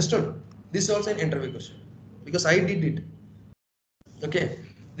 Understood? This is also an interview question because I did it. Okay.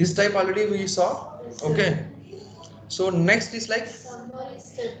 This type already we saw. Okay. So next is like summary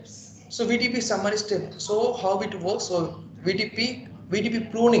steps. So VTP summary step. So how it works? So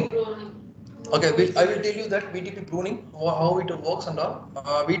VTP pruning. Okay, I will tell you that VTP pruning, how it works and all.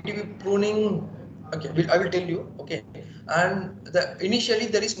 VTP pruning. Okay, I will tell you. Okay, and initially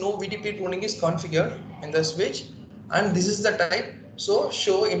there is no VTP pruning is configured in the switch, and this is the type. So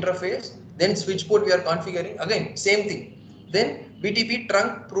show interface. Then switch port we are configuring again same thing. Then VTP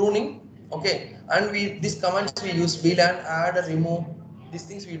trunk pruning. Okay, and these commands we use VLAN, add, remove. These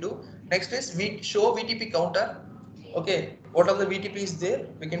things we do. Next is we show VTP counter. Okay, what are the VTP is there?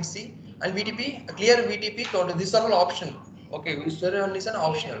 We can see, and VTP clear VTP counter. These are all optional. Okay, we only is an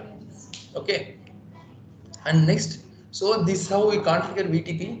optional. Okay, and next, so this is how we configure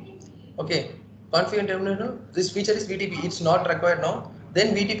VTP. Okay, configure terminal. This feature is VTP. It's not required now.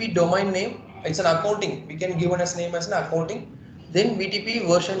 Then VTP domain name. It's an accounting. We can give as name as an accounting. Then VTP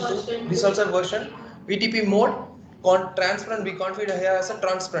version 2. This also version. VTP mode. Transparent. We configure here as a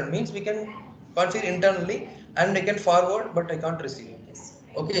transparent. Means we can configure internally and I can forward, but I can't receive.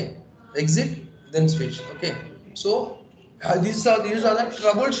 Okay. Exit. Then switch. Okay. So these are the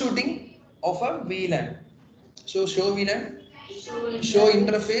troubleshooting of a VLAN. So show VLAN, show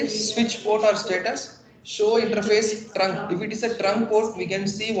interface, switch port or status, show interface trunk. If it is a trunk port, we can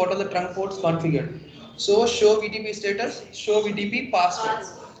see what are the trunk ports configured. So show VTP status, show VTP password,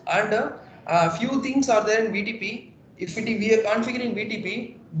 and a few things are there in VTP. If we are configuring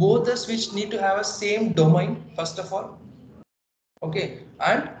VTP, both the switch need to have a same domain first of all. Okay,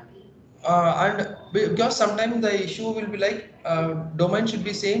 and because sometimes the issue will be like domain should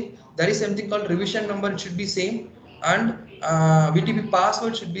be same, there is something called revision number, it should be same, and VTP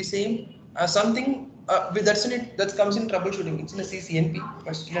password should be same, something that's in it, that comes in troubleshooting, it's in a CCNP,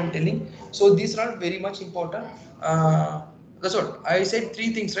 but still I'm telling. So these are very much important. That's what I said,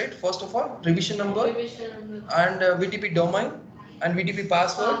 three things, right? First of all, revision number, and VTP domain and VTP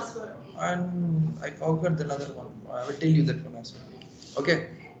password, and I forgot the other one, I will tell you that one as well. Okay,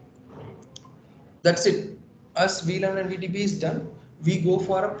 that's it. As VLAN and VTP is done, we go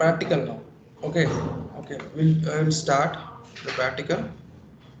for a practical now. Okay, okay, we'll start the practical.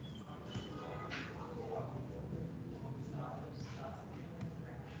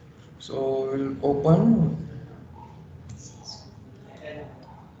 So we'll open.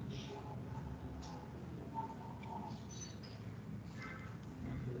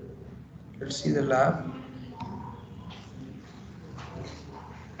 Let's see the lab.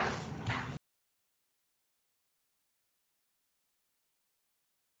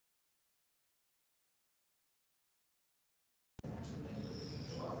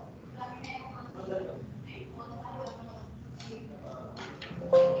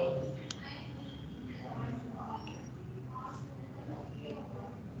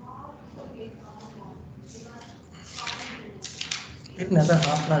 In another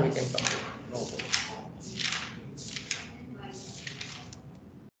half an hour we can complete. No problem.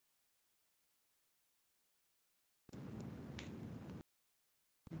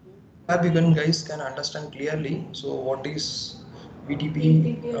 Lab you can guys can understand clearly. So what is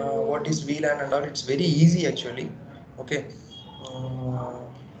VTP, what is VLAN and all. It's very easy actually. Okay. Uh,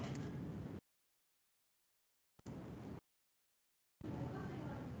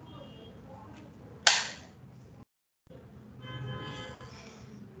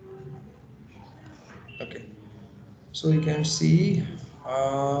 okay. So you can see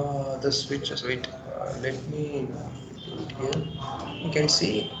the switches. Wait, let me do it here.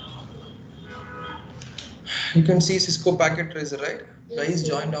 You can see Cisco packet tracer, right? Guys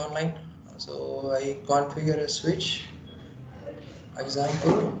joined online. So I configure a switch.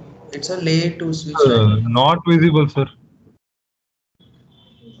 Example, it's a layer 2 switch, right? Not visible, sir.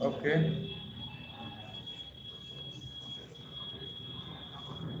 Okay.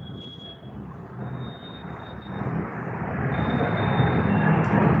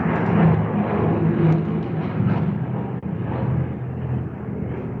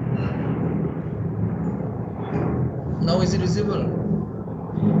 Now is it visible?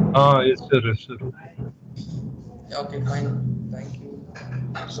 Yes, sir. Yes, sir. Okay, fine. Thank you.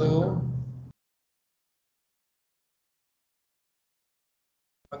 So,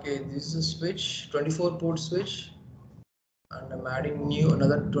 okay, this is a switch, 24 port switch, and I'm adding new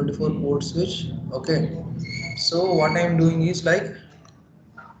another 24 port switch. Okay. So what I'm doing is like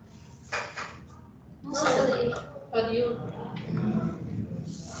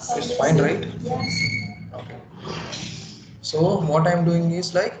it's fine, right? Okay. So what I'm doing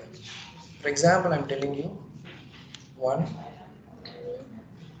is like, for example, I'm telling you one,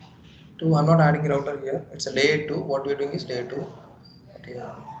 two. I'm not adding router here. It's a layer two. What we're doing is layer two. Okay.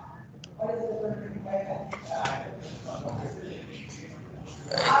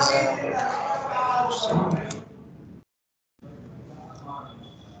 Example. So,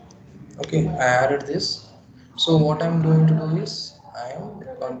 okay, I added this. So what I'm going to do is I am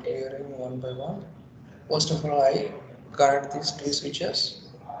configuring one by one. First of all, I connect these two switches.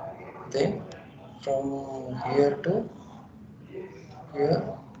 Then from here to here,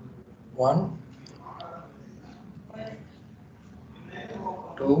 one,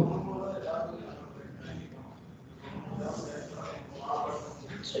 two,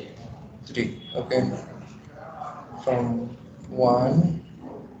 three. Okay, from one,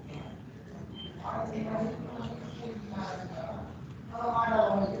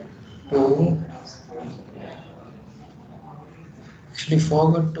 two. Actually,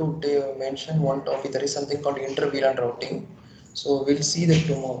 forgot to mention one topic. There is something called inter-VLAN routing. So we'll see that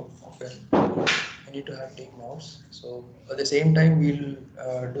tomorrow. Okay. I need to have take notes. So at the same time, we'll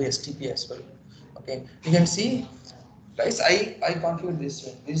do STP as well. Okay. You can see, guys. I configured this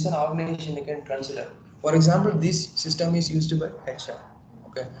one. This is an organization you can consider. For example, this system is used by HR.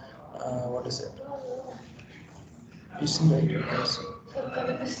 Okay. What is it? You see, right? You can see.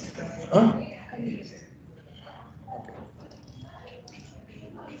 Huh? Okay.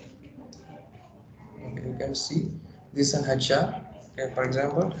 Okay, you can see this is an HR. Okay, for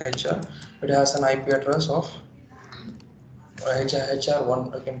example, HR. It has an IP address of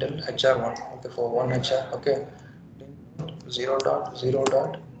HR1. I can tell HR1. Okay, for one HR. Okay,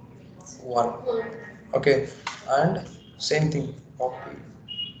 0.0.1. Okay, and same thing. Copy.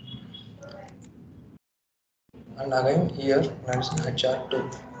 And again here mention HR2.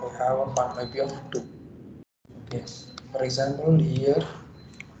 We have a IP of 2. Okay, for example, here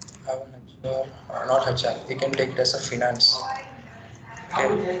have an HR, not HR. We can take it as a finance.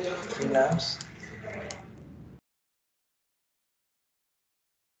 Okay, finance.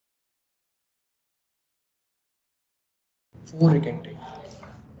 4 we can take.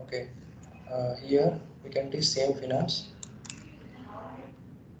 Okay. Here we can take same finance.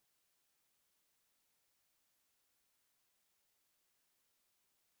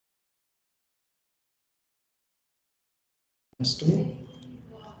 Finance 2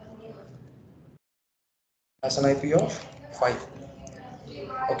 has an IP of 5.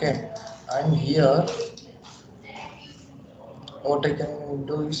 Okay. And here what I can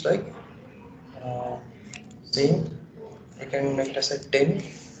do is like uh, same. I can make it as a 10.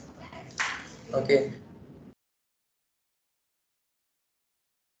 Okay.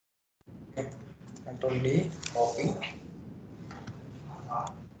 Okay. Control D, copy.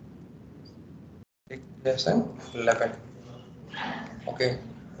 Take this and 11. Okay.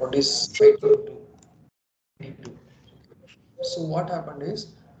 What is 82? 82. So what happened is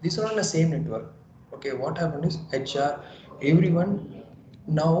these are on the same network. Okay, what happened is HR, everyone.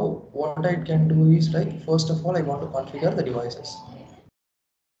 Now what I can do is like first of all I want to configure the devices.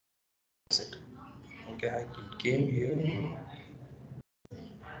 Okay, I came here.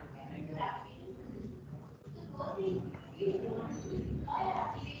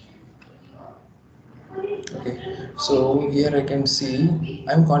 Okay, so here I can see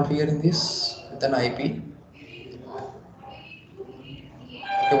I'm configuring this with an IP.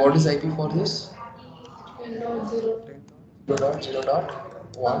 Okay, what is IP for this?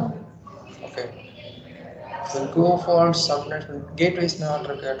 0.0.1. Okay, we'll go for subnet. Gateway is not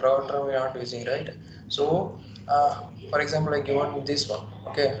required, router we are not using, right? So, for example, I given this one.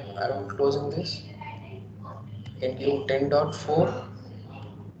 Okay, I'm closing this. I can give 10.4.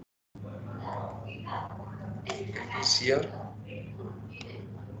 It is here.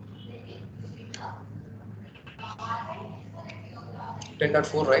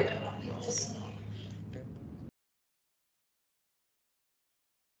 10.4, right?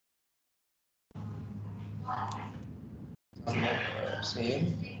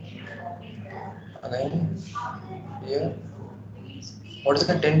 Same. Again, here. What is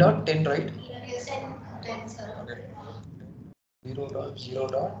it? 10.10, right? Okay.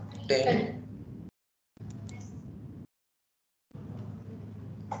 0.0.10.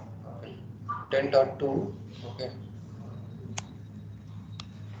 10.2. Okay.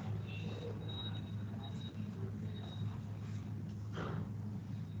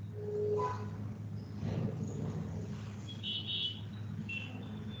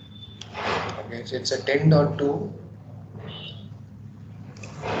 Okay, so it's a 10.2.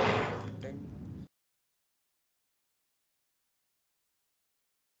 10.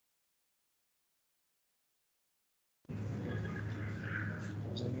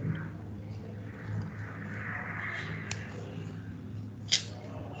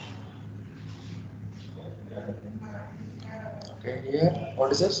 Okay, here,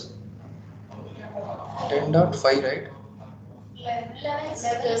 what is this? 10.5, right?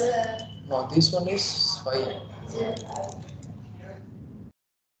 No, this one is 5.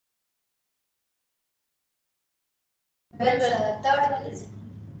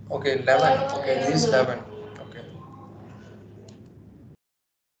 Okay, 11. Okay, this 11. Okay.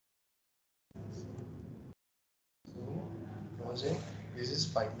 So, closing. This is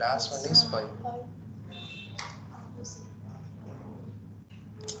 5. Last one is 5.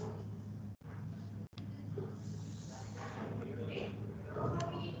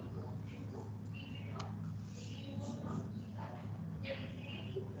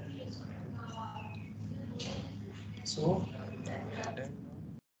 So,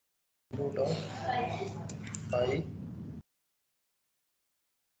 10.0.5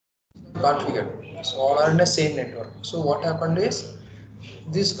 configured. So, all are in the same network. So, what happened is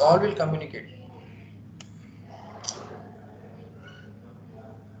this all will communicate.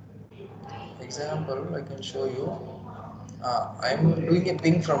 Example, I can show you. I am doing a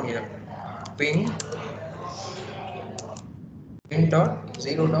ping from here. Ping, ping dot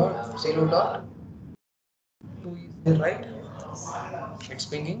 0.0.2 is there, right? It's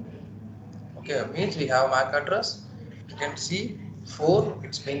pinging. Okay, means we have MAC address. You can see 4,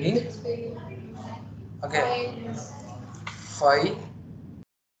 it's pinging. Okay, 5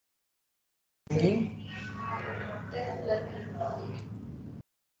 pinging,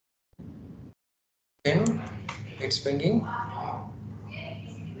 10, it's pinging,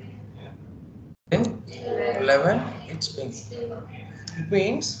 10, 11, it's pinging. It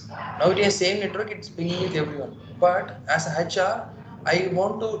means now it is same network, it's pinging with everyone. But as a HR, I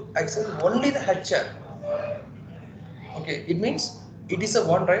want to access only the HR. Okay, it means it is a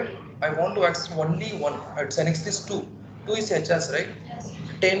one, right? I want to access only one. It's next is two. Two is HRs, right?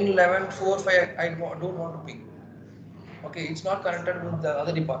 10, 11, 4, 5. Don't want to ping. Okay, it's not connected with the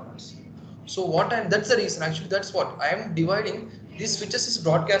other departments. So what I'm that's the reason actually that's what I am dividing these switches is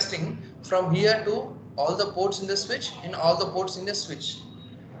broadcasting from here to all the ports in the switch in all the ports in the switch.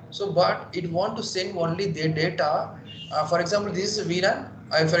 So, but it want to send only their data. For example, this is VLAN.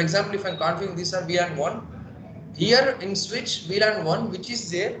 For example, if I'm configuring these are VLAN 1, here in switch VLAN 1, which is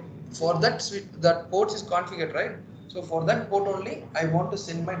there for that switch, that port is configured, right? So for that port only, I want to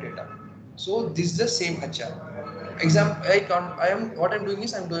send my data. So this is the same HR. Example, I am what I'm doing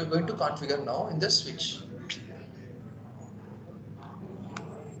is going to configure now in the switch.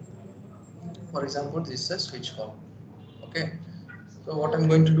 For example, this is a switch call. Okay, so what I'm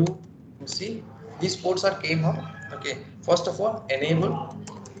going to do, you see, these ports are came up. Okay, first of all, enable.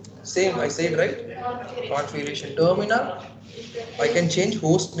 Same I said, right? Configuration terminal. I can change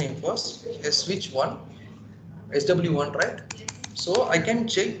host name first. A switch one, SW1, right? So I can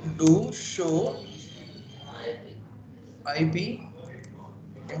check do show IP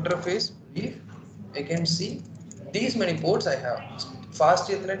interface brief. I can see these many ports I have. fast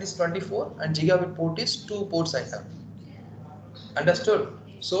Ethernet is 24 and gigabit port is 2 ports I have. Understood?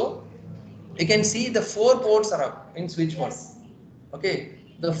 So you can see the 4 ports are up in switch 1. Okay,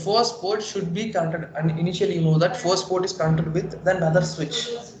 the first port should be connected, and initially you know that first port is connected with the another switch.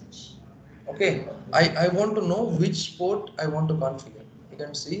 Okay, I want to know which port I want to configure. You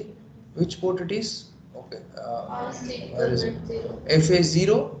can see which port it is. Okay, where is it?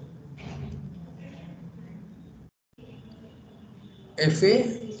 FA0, FA.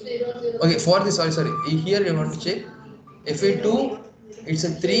 Okay, for this, sorry. Here you want to check FA2. It's a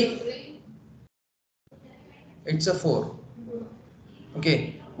 3. It's a 4.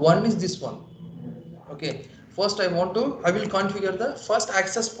 Okay, one is this one. Okay, first I will configure the first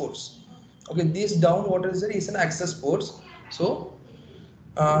access ports. Okay, this down what is there is an access ports. So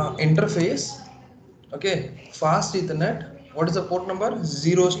interface, okay, fast Ethernet, what is the port number?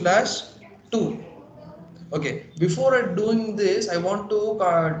 0/2. Okay, before I doing this, I want to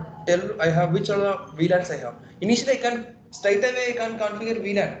tell I have which are the VLANs I have. Initially I can straight away I can configure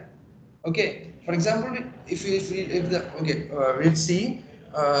VLAN. Okay, for example, if the okay, let's see,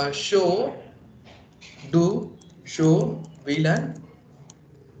 show VLAN.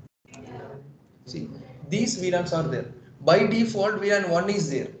 See, these VLANs are there. By default, VLAN 1 is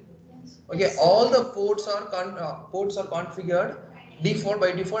there. Okay, all the ports are configured.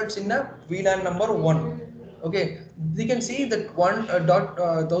 By default, it's in a VLAN number 1. Okay, you can see that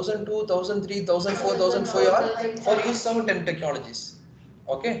 1002, 1003, 1004, 1005 are for use some 10 technologies.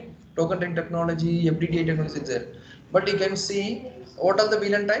 Okay, token ring technology, FTTA technology is there. But you can see what are the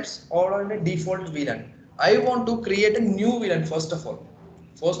VLAN types? All are in a default VLAN. I want to create a new VLAN first of all.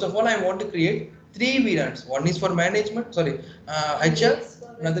 First of all, I want to create 3 VLANs. One is for management, sorry, HR,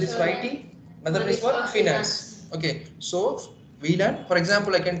 another is for IT, another is for finance. Okay, so VLAN, for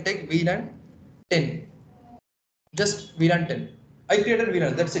example, I can take VLAN 10. Just VLAN 10. I created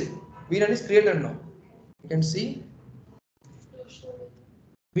VLAN, that's it. VLAN is created now. You can see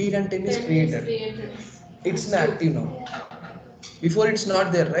VLAN 10 is created. It's active now. Before it's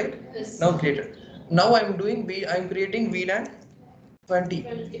not there, right? Now created. Now I'm creating VLAN 20.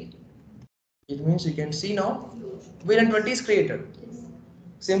 It means you can see now VLAN 20 is created.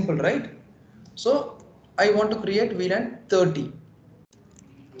 Simple, right? So I want to create VLAN 30.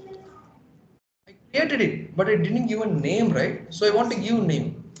 I created it, but I didn't give a name, right? So I want to give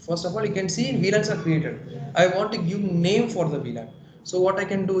name. First of all, you can see VLANs are created. I want to give name for the VLAN. So what I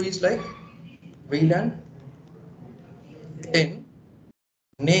can do is like VLAN 10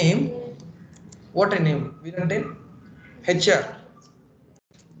 name. What I name? VLAN 10 HR.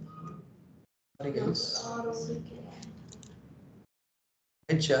 Sorry guys.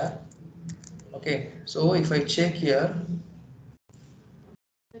 HR. Okay. So if I check here,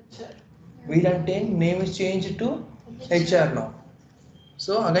 VLAN 10 name is changed to HR now.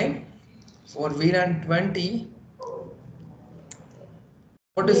 So again, for VLAN 20,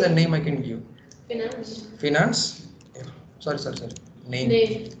 what is the name I can give? Finance. Finance. Yeah. Sorry. Name.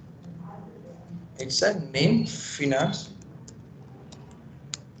 It's a name finance.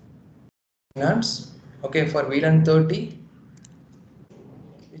 Finance. Okay, for VLAN 30,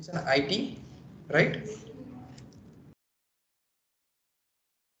 it's an IT, right?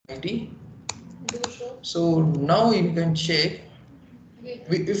 IT. So now you can check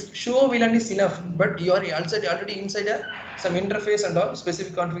if show VLAN is enough, but you are also already inside some interface and all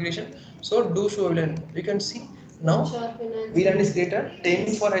specific configuration. So do show VLAN. You can see now VLAN is created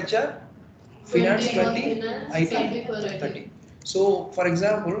 10 for HR, finance 20, IT 30. So for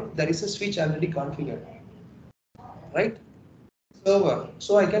example, there is a switch already configured, right? Server.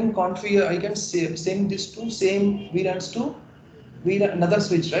 So I can configure, I can send this to same VLANs to VLAN, another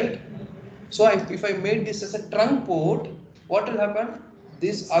switch, right? So if I made this as a trunk port, what will happen?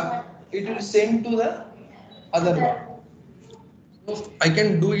 This it will send to the other one. So I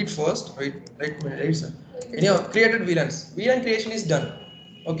can do it first. Right, sir. Anyhow, created VLANs. VLAN creation is done.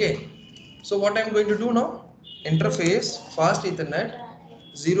 Okay. So what I'm going to do now? Interface fast Ethernet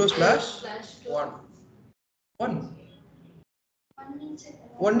 0/1. 1.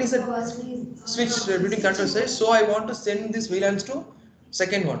 One is a switch between control side. So I want to send this VLANs to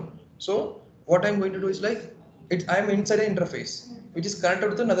second one. So what I'm going to do is like I'm inside an interface which is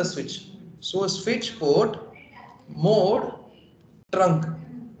connected to another switch. So switch port mode trunk.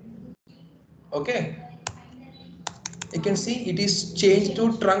 Okay, you can see it is changed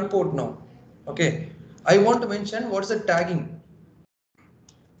to trunk port now. Okay, I want to mention what is the tagging.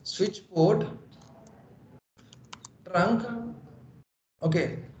 Switch port trunk.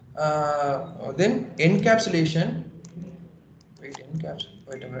 Okay, then encapsulation. Wait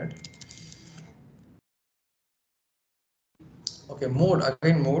a minute. Okay, mode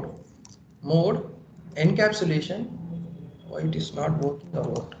again, mode encapsulation. Why it is not working or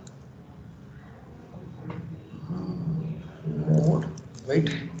what? Mode,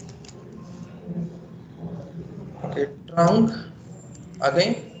 wait. Okay, trunk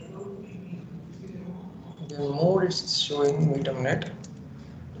again. The mode is showing. Wait a minute.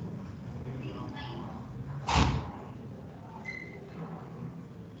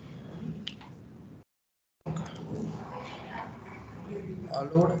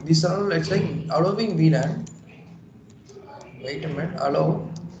 Allowed. These are all, it's like allowing VLAN. Wait a minute. Allow.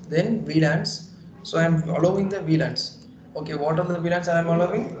 Then VLANs. So I am allowing the VLANs. Okay, what are the VLANs I am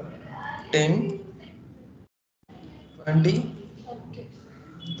allowing? 10, 20,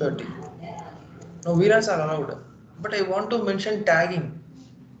 30. Now VLANs are allowed. But I want to mention tagging.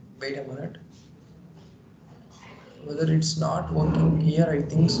 Wait a minute. Whether it's not working here, I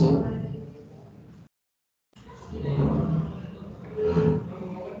think so.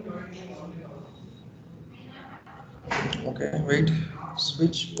 Okay, wait.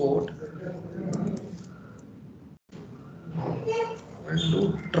 Switch port. We'll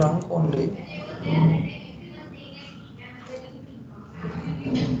do trunk only.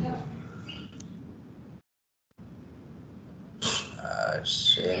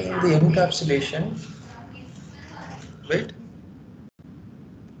 Sharing the encapsulation. Wait.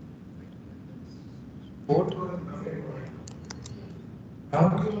 Port.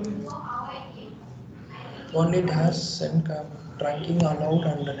 Trunk. Only it has encap trunking allowed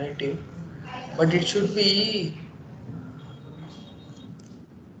under native. But it should be.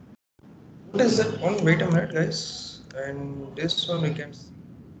 What is that one? Wait a minute, guys. And this one we can.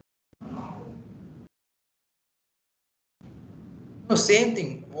 No, same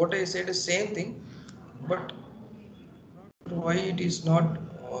thing. What I said is same thing, but why it is not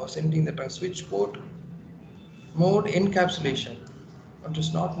sending the switch port mode encapsulation? It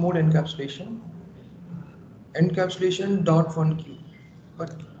is not mode encapsulation. Encapsulation dot one q, but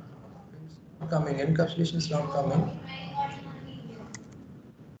it's not coming. Encapsulation is not coming.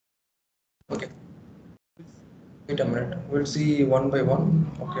 Okay, wait a minute. We'll see one by one.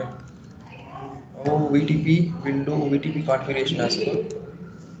 Okay. Oh, VTP. We'll do VTP configuration as well.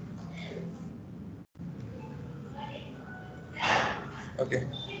 Okay.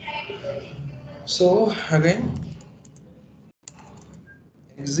 So again,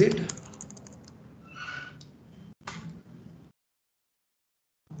 exit.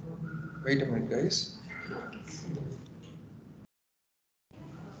 Wait a minute, guys.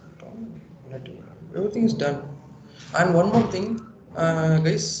 Everything is done. And one more thing,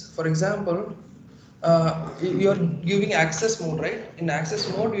 guys. For example, you are giving access mode, right? In access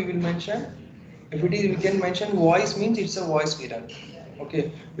mode, we will mention if it is, we can mention voice means it's a voice VLAN.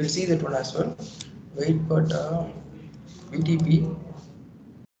 Okay, we'll see that one as well. Wait, but VTP. You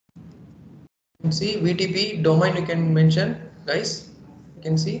can see VTP domain. You can mention, guys. You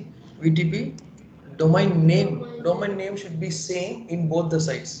can see VTP domain name. Domain name should be same in both the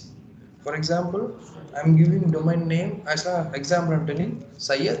sites. For example, I'm giving domain name as an example. I'm telling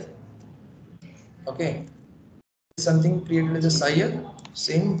Syed. Okay, something created as a Syed.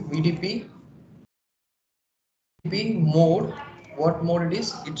 Same VTP mode. What mode it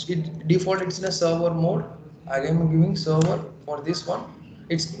is? It default. It's in a server mode. I am giving server for this one.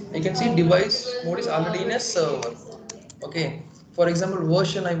 It's, you can see device mode is already in a server. Okay. For example,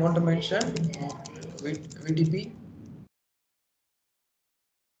 version I want to mention VTP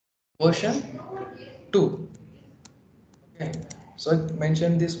version 2. Okay, so I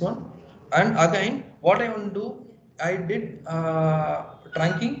mentioned this one, and again, what I want to do, I did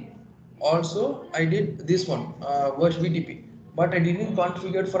trunking. Also, I did this one, version VTP, but I didn't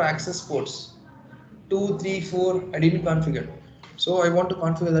configure for access ports 2, 3, 4. I didn't configure, so I want to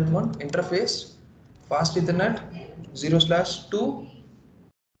configure that one. Interface, fast Ethernet, 0/2.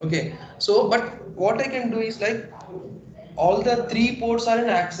 Okay, so but what I can do is like all the three ports are in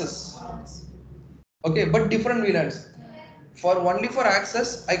access. Okay, but different VLANs. For only for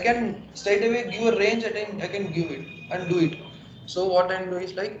access, I can straight away give a range and I can give it and do it. So what I do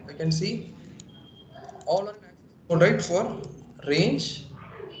is like I can see all on access mode, right? For range,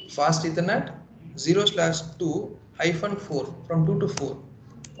 fast Ethernet 0/2 -4 from 2 to 4.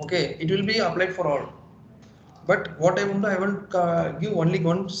 Okay, it will be applied for all. But what I want give only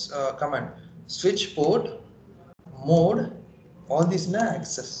one command: switch port mode. All these in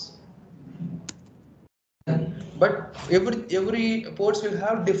access. But every ports will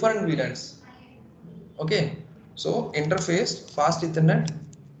have different VLANs. Okay, so interface fast Ethernet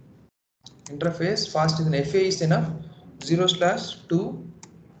FA is enough 0/2.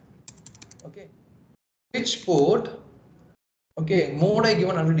 Okay, switch port. Okay, mode I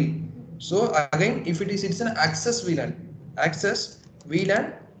given already. So again, if it's an access VLAN, access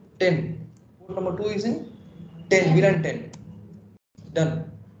VLAN 10. Port number 2 is in 10, VLAN 10.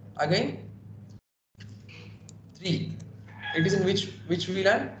 Done. Again 3. It is in which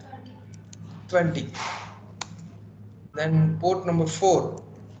VLAN? 20. Then port number 4.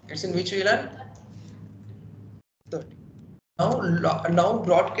 It's in which VLAN? 30. Now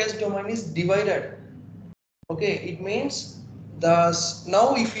broadcast domain is divided. Okay, it means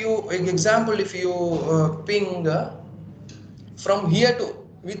now if you example if you ping from here to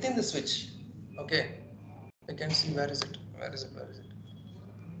within the switch. Okay, I can see where is it? Where is it? Where is it?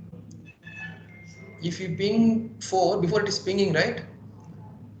 If you ping 4 before it is pinging, right?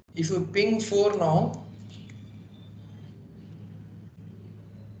 If you ping 4 now,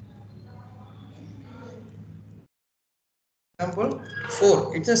 example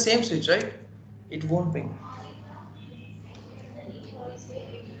 4, it's the same switch, right? It won't ping.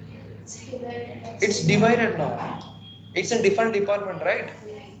 It's divided now. It's a different department, right?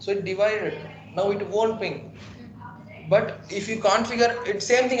 So it divided. Now it won't ping. But if you configure it,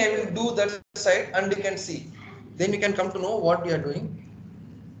 same thing I will do that side and you can see. Then you can come to know what we are doing.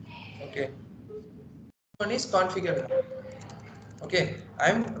 Okay. One is configured now. Okay. I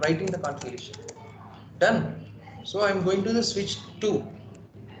am writing the configuration. Done. So I am going to the switch 2.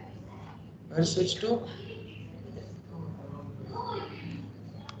 Where is switch 2?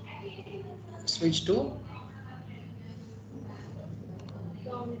 Switch 2.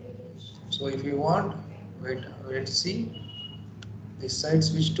 So if you want, wait, see this side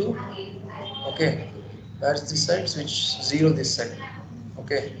switch 2. Okay. That's this side switch 0 this side.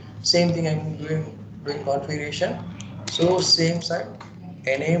 Okay. Same thing I'm doing configuration. So same side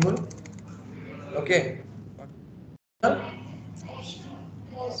enable. Okay.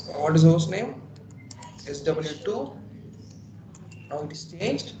 What is host name? SW2. Now it is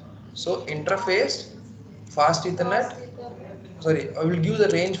changed. So interface fast Ethernet. Sorry, I will give the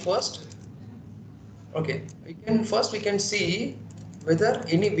range first. Okay, we can see whether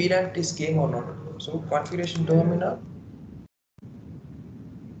any VLAN is came or not. So configuration terminal,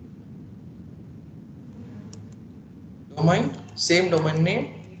 domain, same domain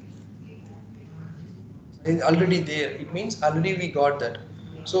name is already there. It means already we got that.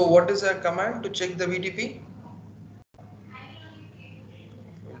 So what is a command to check the VTP?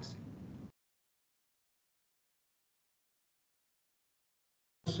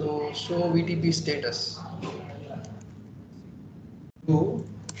 So show VTP status. To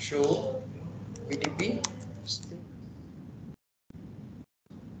show VTP.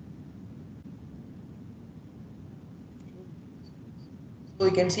 So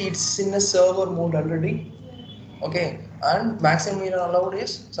you can see it's in a server mode already. Okay, and maximum VLAN allowed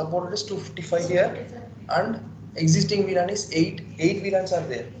is supported is 255 here, and existing VLAN is 8. 8 VLANs are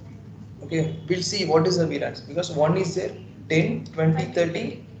there. Okay, we'll see what is the VLANs because one is there 10, 20,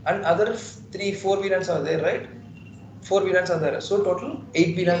 30, and other 3, 4 VLANs are there, right? 4 VLANs are there. So total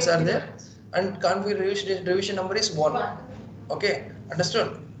 8 VLANs are there, and configuration revision number is 1. Okay,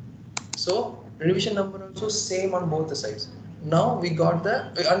 understood? So revision number also same on both the sides. Now we got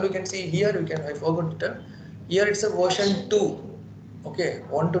the, and we can see here we can, I forgot to tell, here it's a version 2. Okay,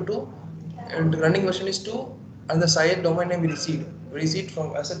 1 to 2, and running version is 2, and the site domain name we received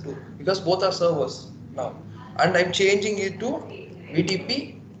from as a 2 because both are servers now, and I'm changing it to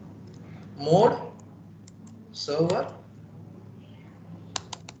VTP mode server.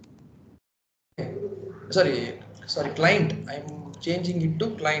 Okay. Sorry, client. I'm changing it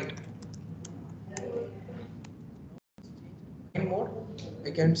to client mode.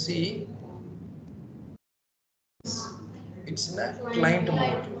 We can see it's in a client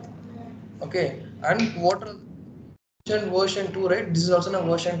mode. Okay, and what are version 2, right? This is also a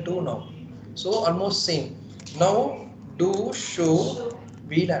version 2 now. So almost same. Now do show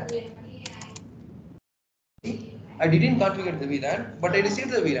VLAN. I didn't configure the VLAN, but I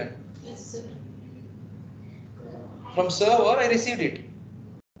received the VLAN. From server, I received it.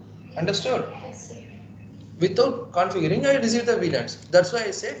 Understood? Without configuring, I received the VLANs. That's why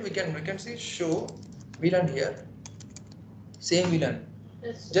I said we can see show VLAN here. Same VLAN.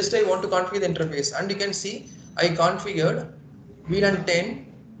 Just I want to configure the interface, and you can see I configured VLAN 10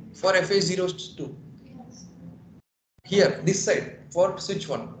 for FA02 here this side for switch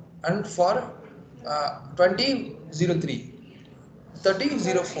 1, and for 2003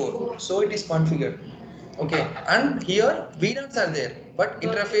 3004. So it is configured. Okay, and here VLANs are there, but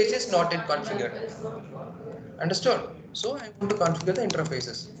interface is not yet configured. Understood? So I want to configure the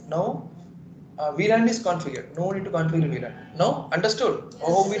interfaces. Now VLAN is configured. No need to configure VLAN. Now understood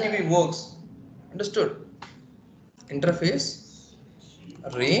how VTP works. Understood? Interface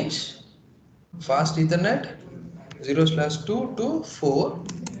range fast Ethernet 0/2 to 4.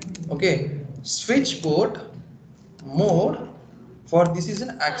 Okay, switch port mode for this is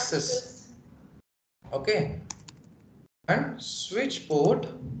an access. Okay, and switch port,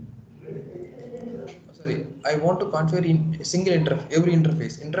 sorry, I want to configure in a single interface, every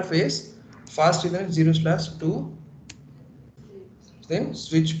interface fast Ethernet 0/2, then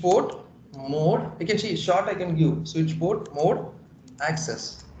switch port mode, you can see short I can give switch port mode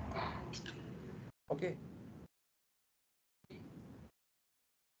access. Okay,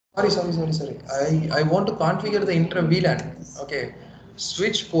 sorry, I want to configure the inter VLAN. Okay,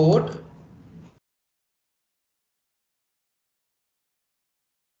 switch port,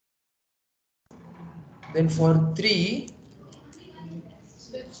 then for 3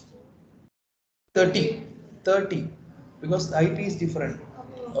 30 because IT is different.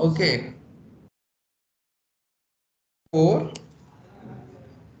 Okay, 4,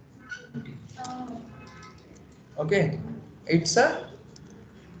 okay, it's a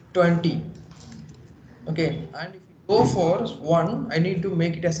 20. Okay, and if you go for 1, I need to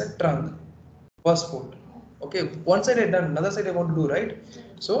make it as a trunk first port. Okay, one side I done, another side I want to do, right?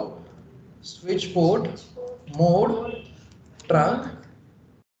 So switch port mode trunk,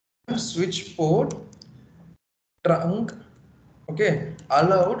 switch port trunk. Okay,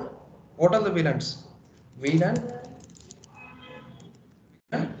 allowed. What are the VLANs? VLAN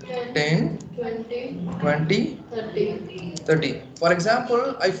 10, 20, 30. For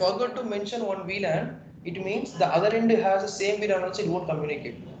example, I forgot to mention one VLAN. It means the other end has the same VLAN also, it won't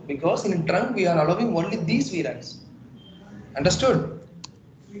communicate. Because in trunk we are allowing only these VLANs. Understood?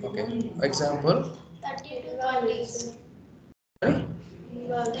 Okay. Example. 30 to 20. Sorry?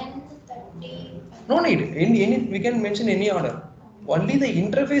 10 to 30. No need. Any we can mention any order. Only the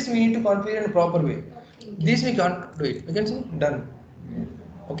interface we need to configure in a proper way. This we can't do it. We can see done.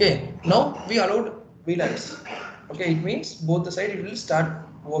 Okay. Now we allowed VLANs. Okay. It means both the side it will start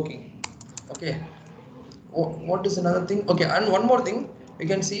working. Okay. What is another thing? Okay. And one more thing. We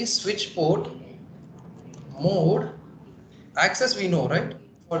can see switch port mode access. We know, right?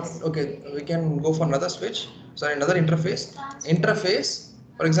 Okay. We can go for another switch. Sorry, another interface. Interface.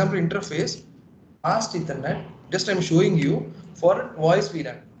 For example, interface fast Ethernet. Just I'm showing you for voice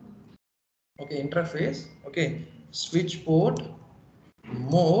VLAN. Okay, interface. Okay, switch port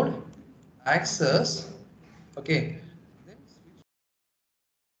mode access. Okay, then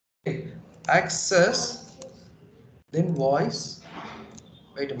okay, access, then voice.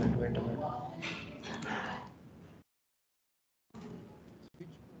 Wait a minute.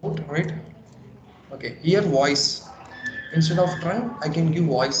 Port, right? Okay, here voice. Instead of trunk, I can give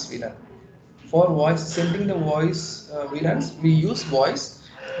voice VLAN. For voice, sending the voice VLANs, we use voice,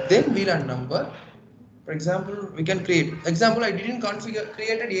 then VLAN number. For example, we can create. Example, I didn't configure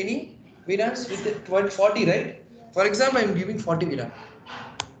created any VLANs with 40, right? For example, I am giving 40 VLAN,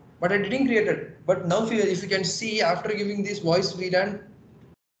 but I didn't create it. But now, if you can see after giving this voice VLAN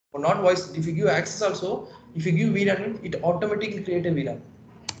or not voice, if you give access also, if you give VLAN, it automatically create a VLAN.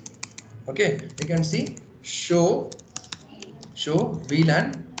 Okay, you can see show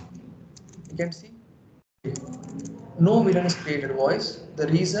VLAN. You can see no VLAN is created voice. The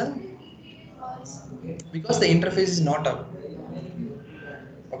reason because the interface is not up.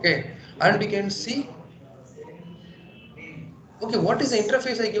 Okay, and you can see. Okay, what is the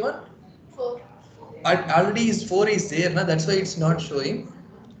interface I given? 4. Already is 4 is there, na? That's why it's not showing.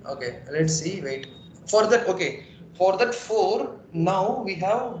 Okay, let's see. Wait. For that, okay. For that 4, now we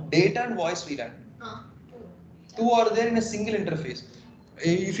have data and voice VLAN. Two are there in a single interface.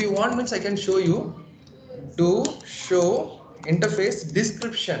 If you want, means I can show you. Do show interface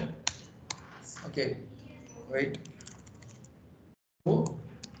description. Okay, wait. Do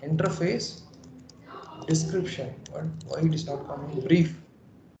interface description. What? Why it is not coming? Brief.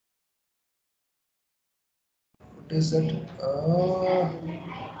 What is that?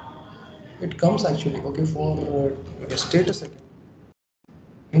 It comes actually. Okay, for status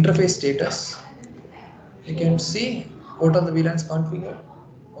interface status. You can see what are the VLANs configured.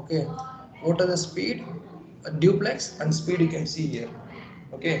 Okay, what are the speed, duplex and speed you can see here.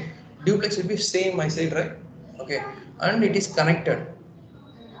 Okay, duplex will be same I said, right? Okay, and it is connected.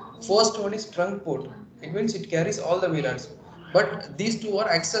 First one is trunk port. It means it carries all the VLANs. But these two are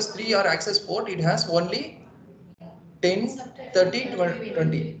access 3 or access port. It has only 10, 30,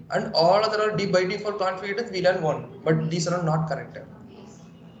 20, and all other are by default configured with VLAN 1, but these are not connected.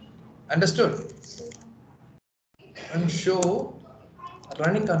 Understood? And show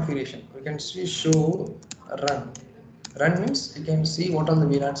running configuration. We can see show run. Run means you can see what are the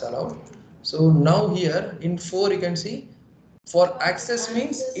VLANs allowed. So now here in 4 you can see For access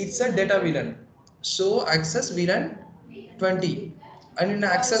means it's a data VLAN. So access VLAN 20 and in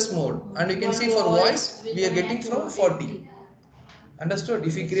access mode, and you can see for voice we are getting from 40. Understood?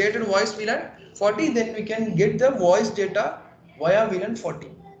 If we created voice VLAN 40, then we can get the voice data via VLAN 40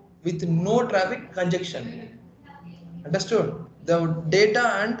 with no traffic congestion. Understood? The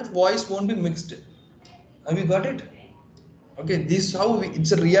data and voice won't be mixed. Have you got it? Okay, this is how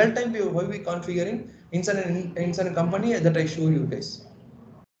it's a real time view how we configuring inside a company that I show you guys.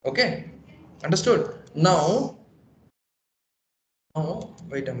 Okay, understood? Now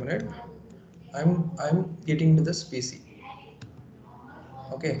wait a minute. I'm getting to this PC.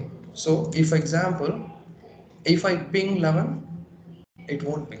 Okay, so if example, if I ping 11, it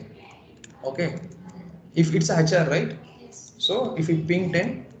won't ping. Okay, if it's a HR, right? So if it ping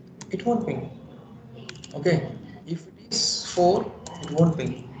 10, it won't ping. Okay, if it is 4, it won't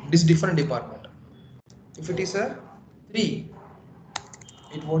ping. It is different department. If it is a 3,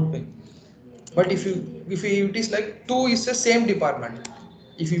 it won't ping. But if it is like 2 is the same department.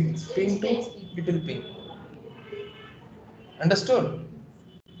 If you ping 2, it will ping. Understood?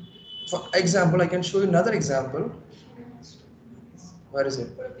 For example, I can show you another example. Where is it?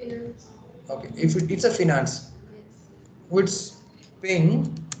 Okay, if it's a finance, which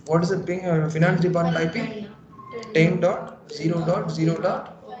ping, what is the ping? Finance department IP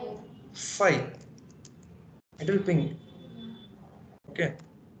 10.0.0.5. It will ping. Okay.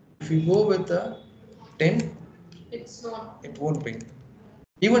 If you go with the 10, it won't ping.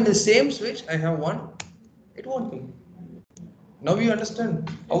 Even the same switch, I have one, it won't ping. Now you understand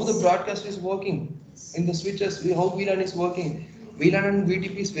how the broadcast is working in the switches, how VLAN is working. VLAN and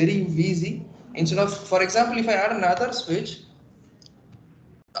VTP is very easy. Instead of, for example, if I add another switch,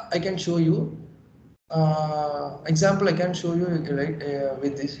 I can show you. Example, I can show you right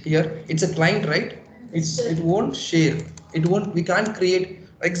with this here. It's a client, right? It won't share. It won't. We can't create.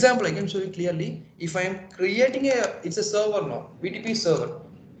 Example, I can show you clearly. If I am creating it's a server now, VTP server.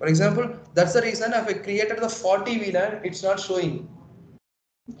 For example, that's the reason if I created the 40 VLAN, it's not showing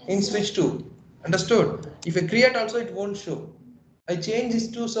in switch 2. Understood? If I create also, it won't show. I change this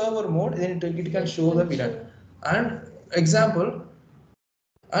to server mode, then it can show the VLAN. And example,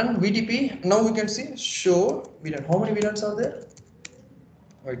 and VTP, now we can see show VLAN. How many VLANs are there?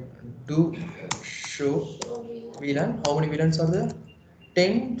 Right, do show VLAN. How many VLANs are there?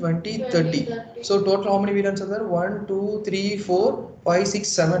 10, 20, 30. So total how many VLANs are there? 1, 2, 3, 4, 5, 6,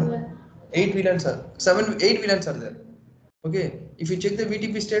 7. 8 VLANs are 7, 8 VLANs are there. Okay, if you check the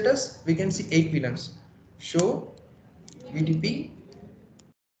VTP status, we can see 8 VLANs. Show VTP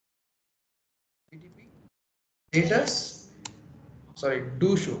status. Sorry,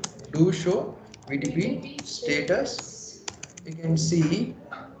 do show VTP status. You can see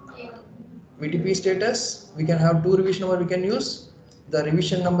VTP status. We can have two revision number we can use. The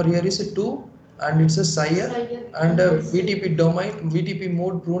revision number here is 2 and it's a sire, and VTP domain VTP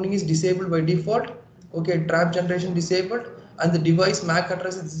mode pruning is disabled by default. Okay, trap generation disabled, and the device MAC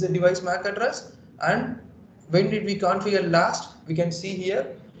address, this is the device MAC address. And when did we configure last, we can see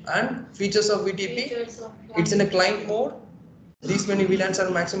here. And features of VTP, it's in a client mode. These many VLANs are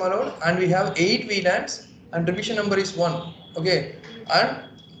maximum allowed, and we have 8 VLANs, and revision number is 1. Okay, and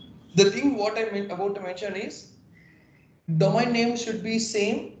the thing what I meant about to mention is domain name should be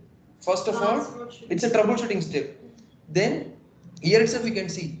same. First of all, it's a troubleshooting step. Then here itself we can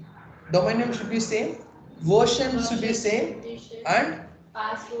see domain name should be same, version should be same, and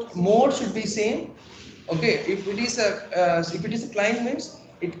mode should be same. Okay, if it is a client means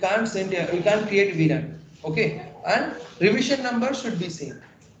it can't send we can't create VLAN. Okay, and revision number should be same.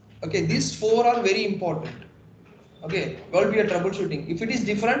 Okay, these 4 are very important. Okay, will be a troubleshooting. If it is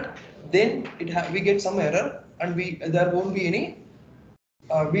different, then we get some error, and there won't be any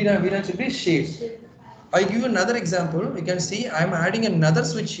VLAN should be shared. I give you another example. You can see I am adding another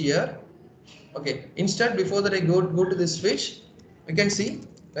switch here. Okay, instead before that I go to this switch, you can see,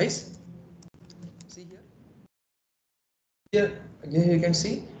 guys. See here. Here again you can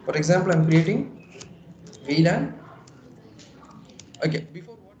see. For example, I am creating VLAN. Okay,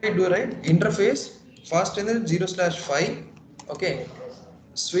 before what I do, right, interface fast in the 0/5. Okay,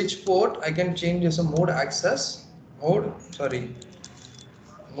 switch port I can change as a mode access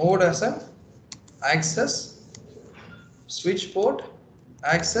mode as a access, switch port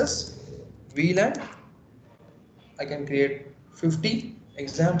access, VLAN I can create 50.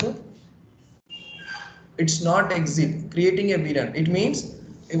 Example, it's not exit, creating a VLAN, it means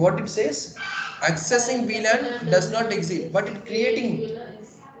what it says, accessing VLAN does not exist, but it creating.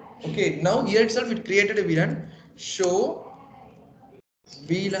 Okay, now here itself it created a VLAN. Show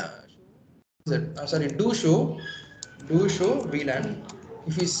VLAN, sorry, do show do show VLAN.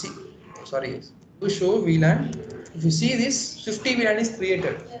 If you see, sorry, do show VLAN. If you see this 50 VLAN is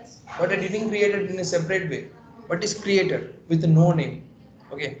created, Yes. but I didn't create it in a separate way, but is created with no name.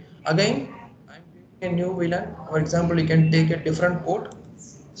 Okay, again I'm creating a new VLAN. For example, you can take a different port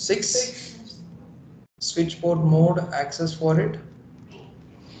 6, switch port mode access for it.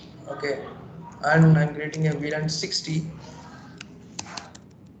 Okay, and I'm creating a VLAN 60.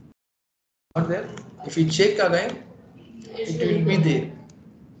 Not there. If you check again, it will be there.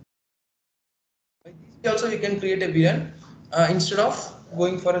 By this way also you can create a VLAN instead of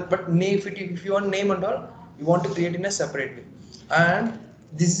going for it. But name, if you want name and all, you want to create in a separate way. And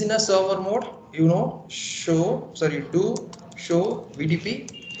this is in a server mode. You know, do show VTP.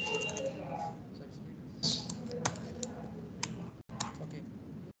 Okay.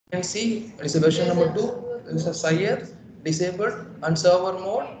 You can see it is a version number 2. This is a SIR disabled and server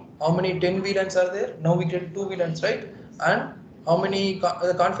mode. How many 10 VLANs are there? Now we get 2 VLANs, right? And how many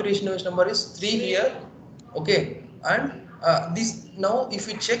the configuration version number is 3 here. Okay, and this now if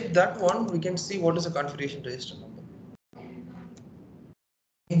we check that one, we can see what is the configuration register number.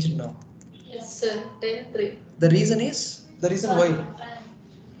 Changed now. Yes, sir. 10 3. The reason why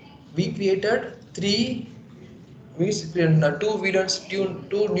we created three, we created two VLANs,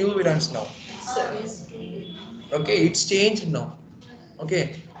 two new VLANs now. Sir. Okay, it's changed now.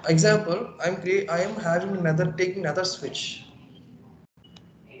 Okay, example, I am having another taking another switch.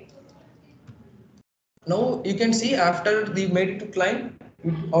 Now you can see after we made it to client,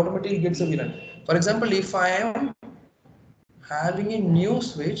 it automatically gets a VLAN. For example, if I am having a new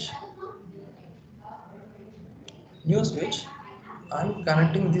switch, I'm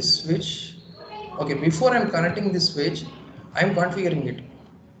connecting this switch. Okay, before I'm connecting this switch, I'm configuring it.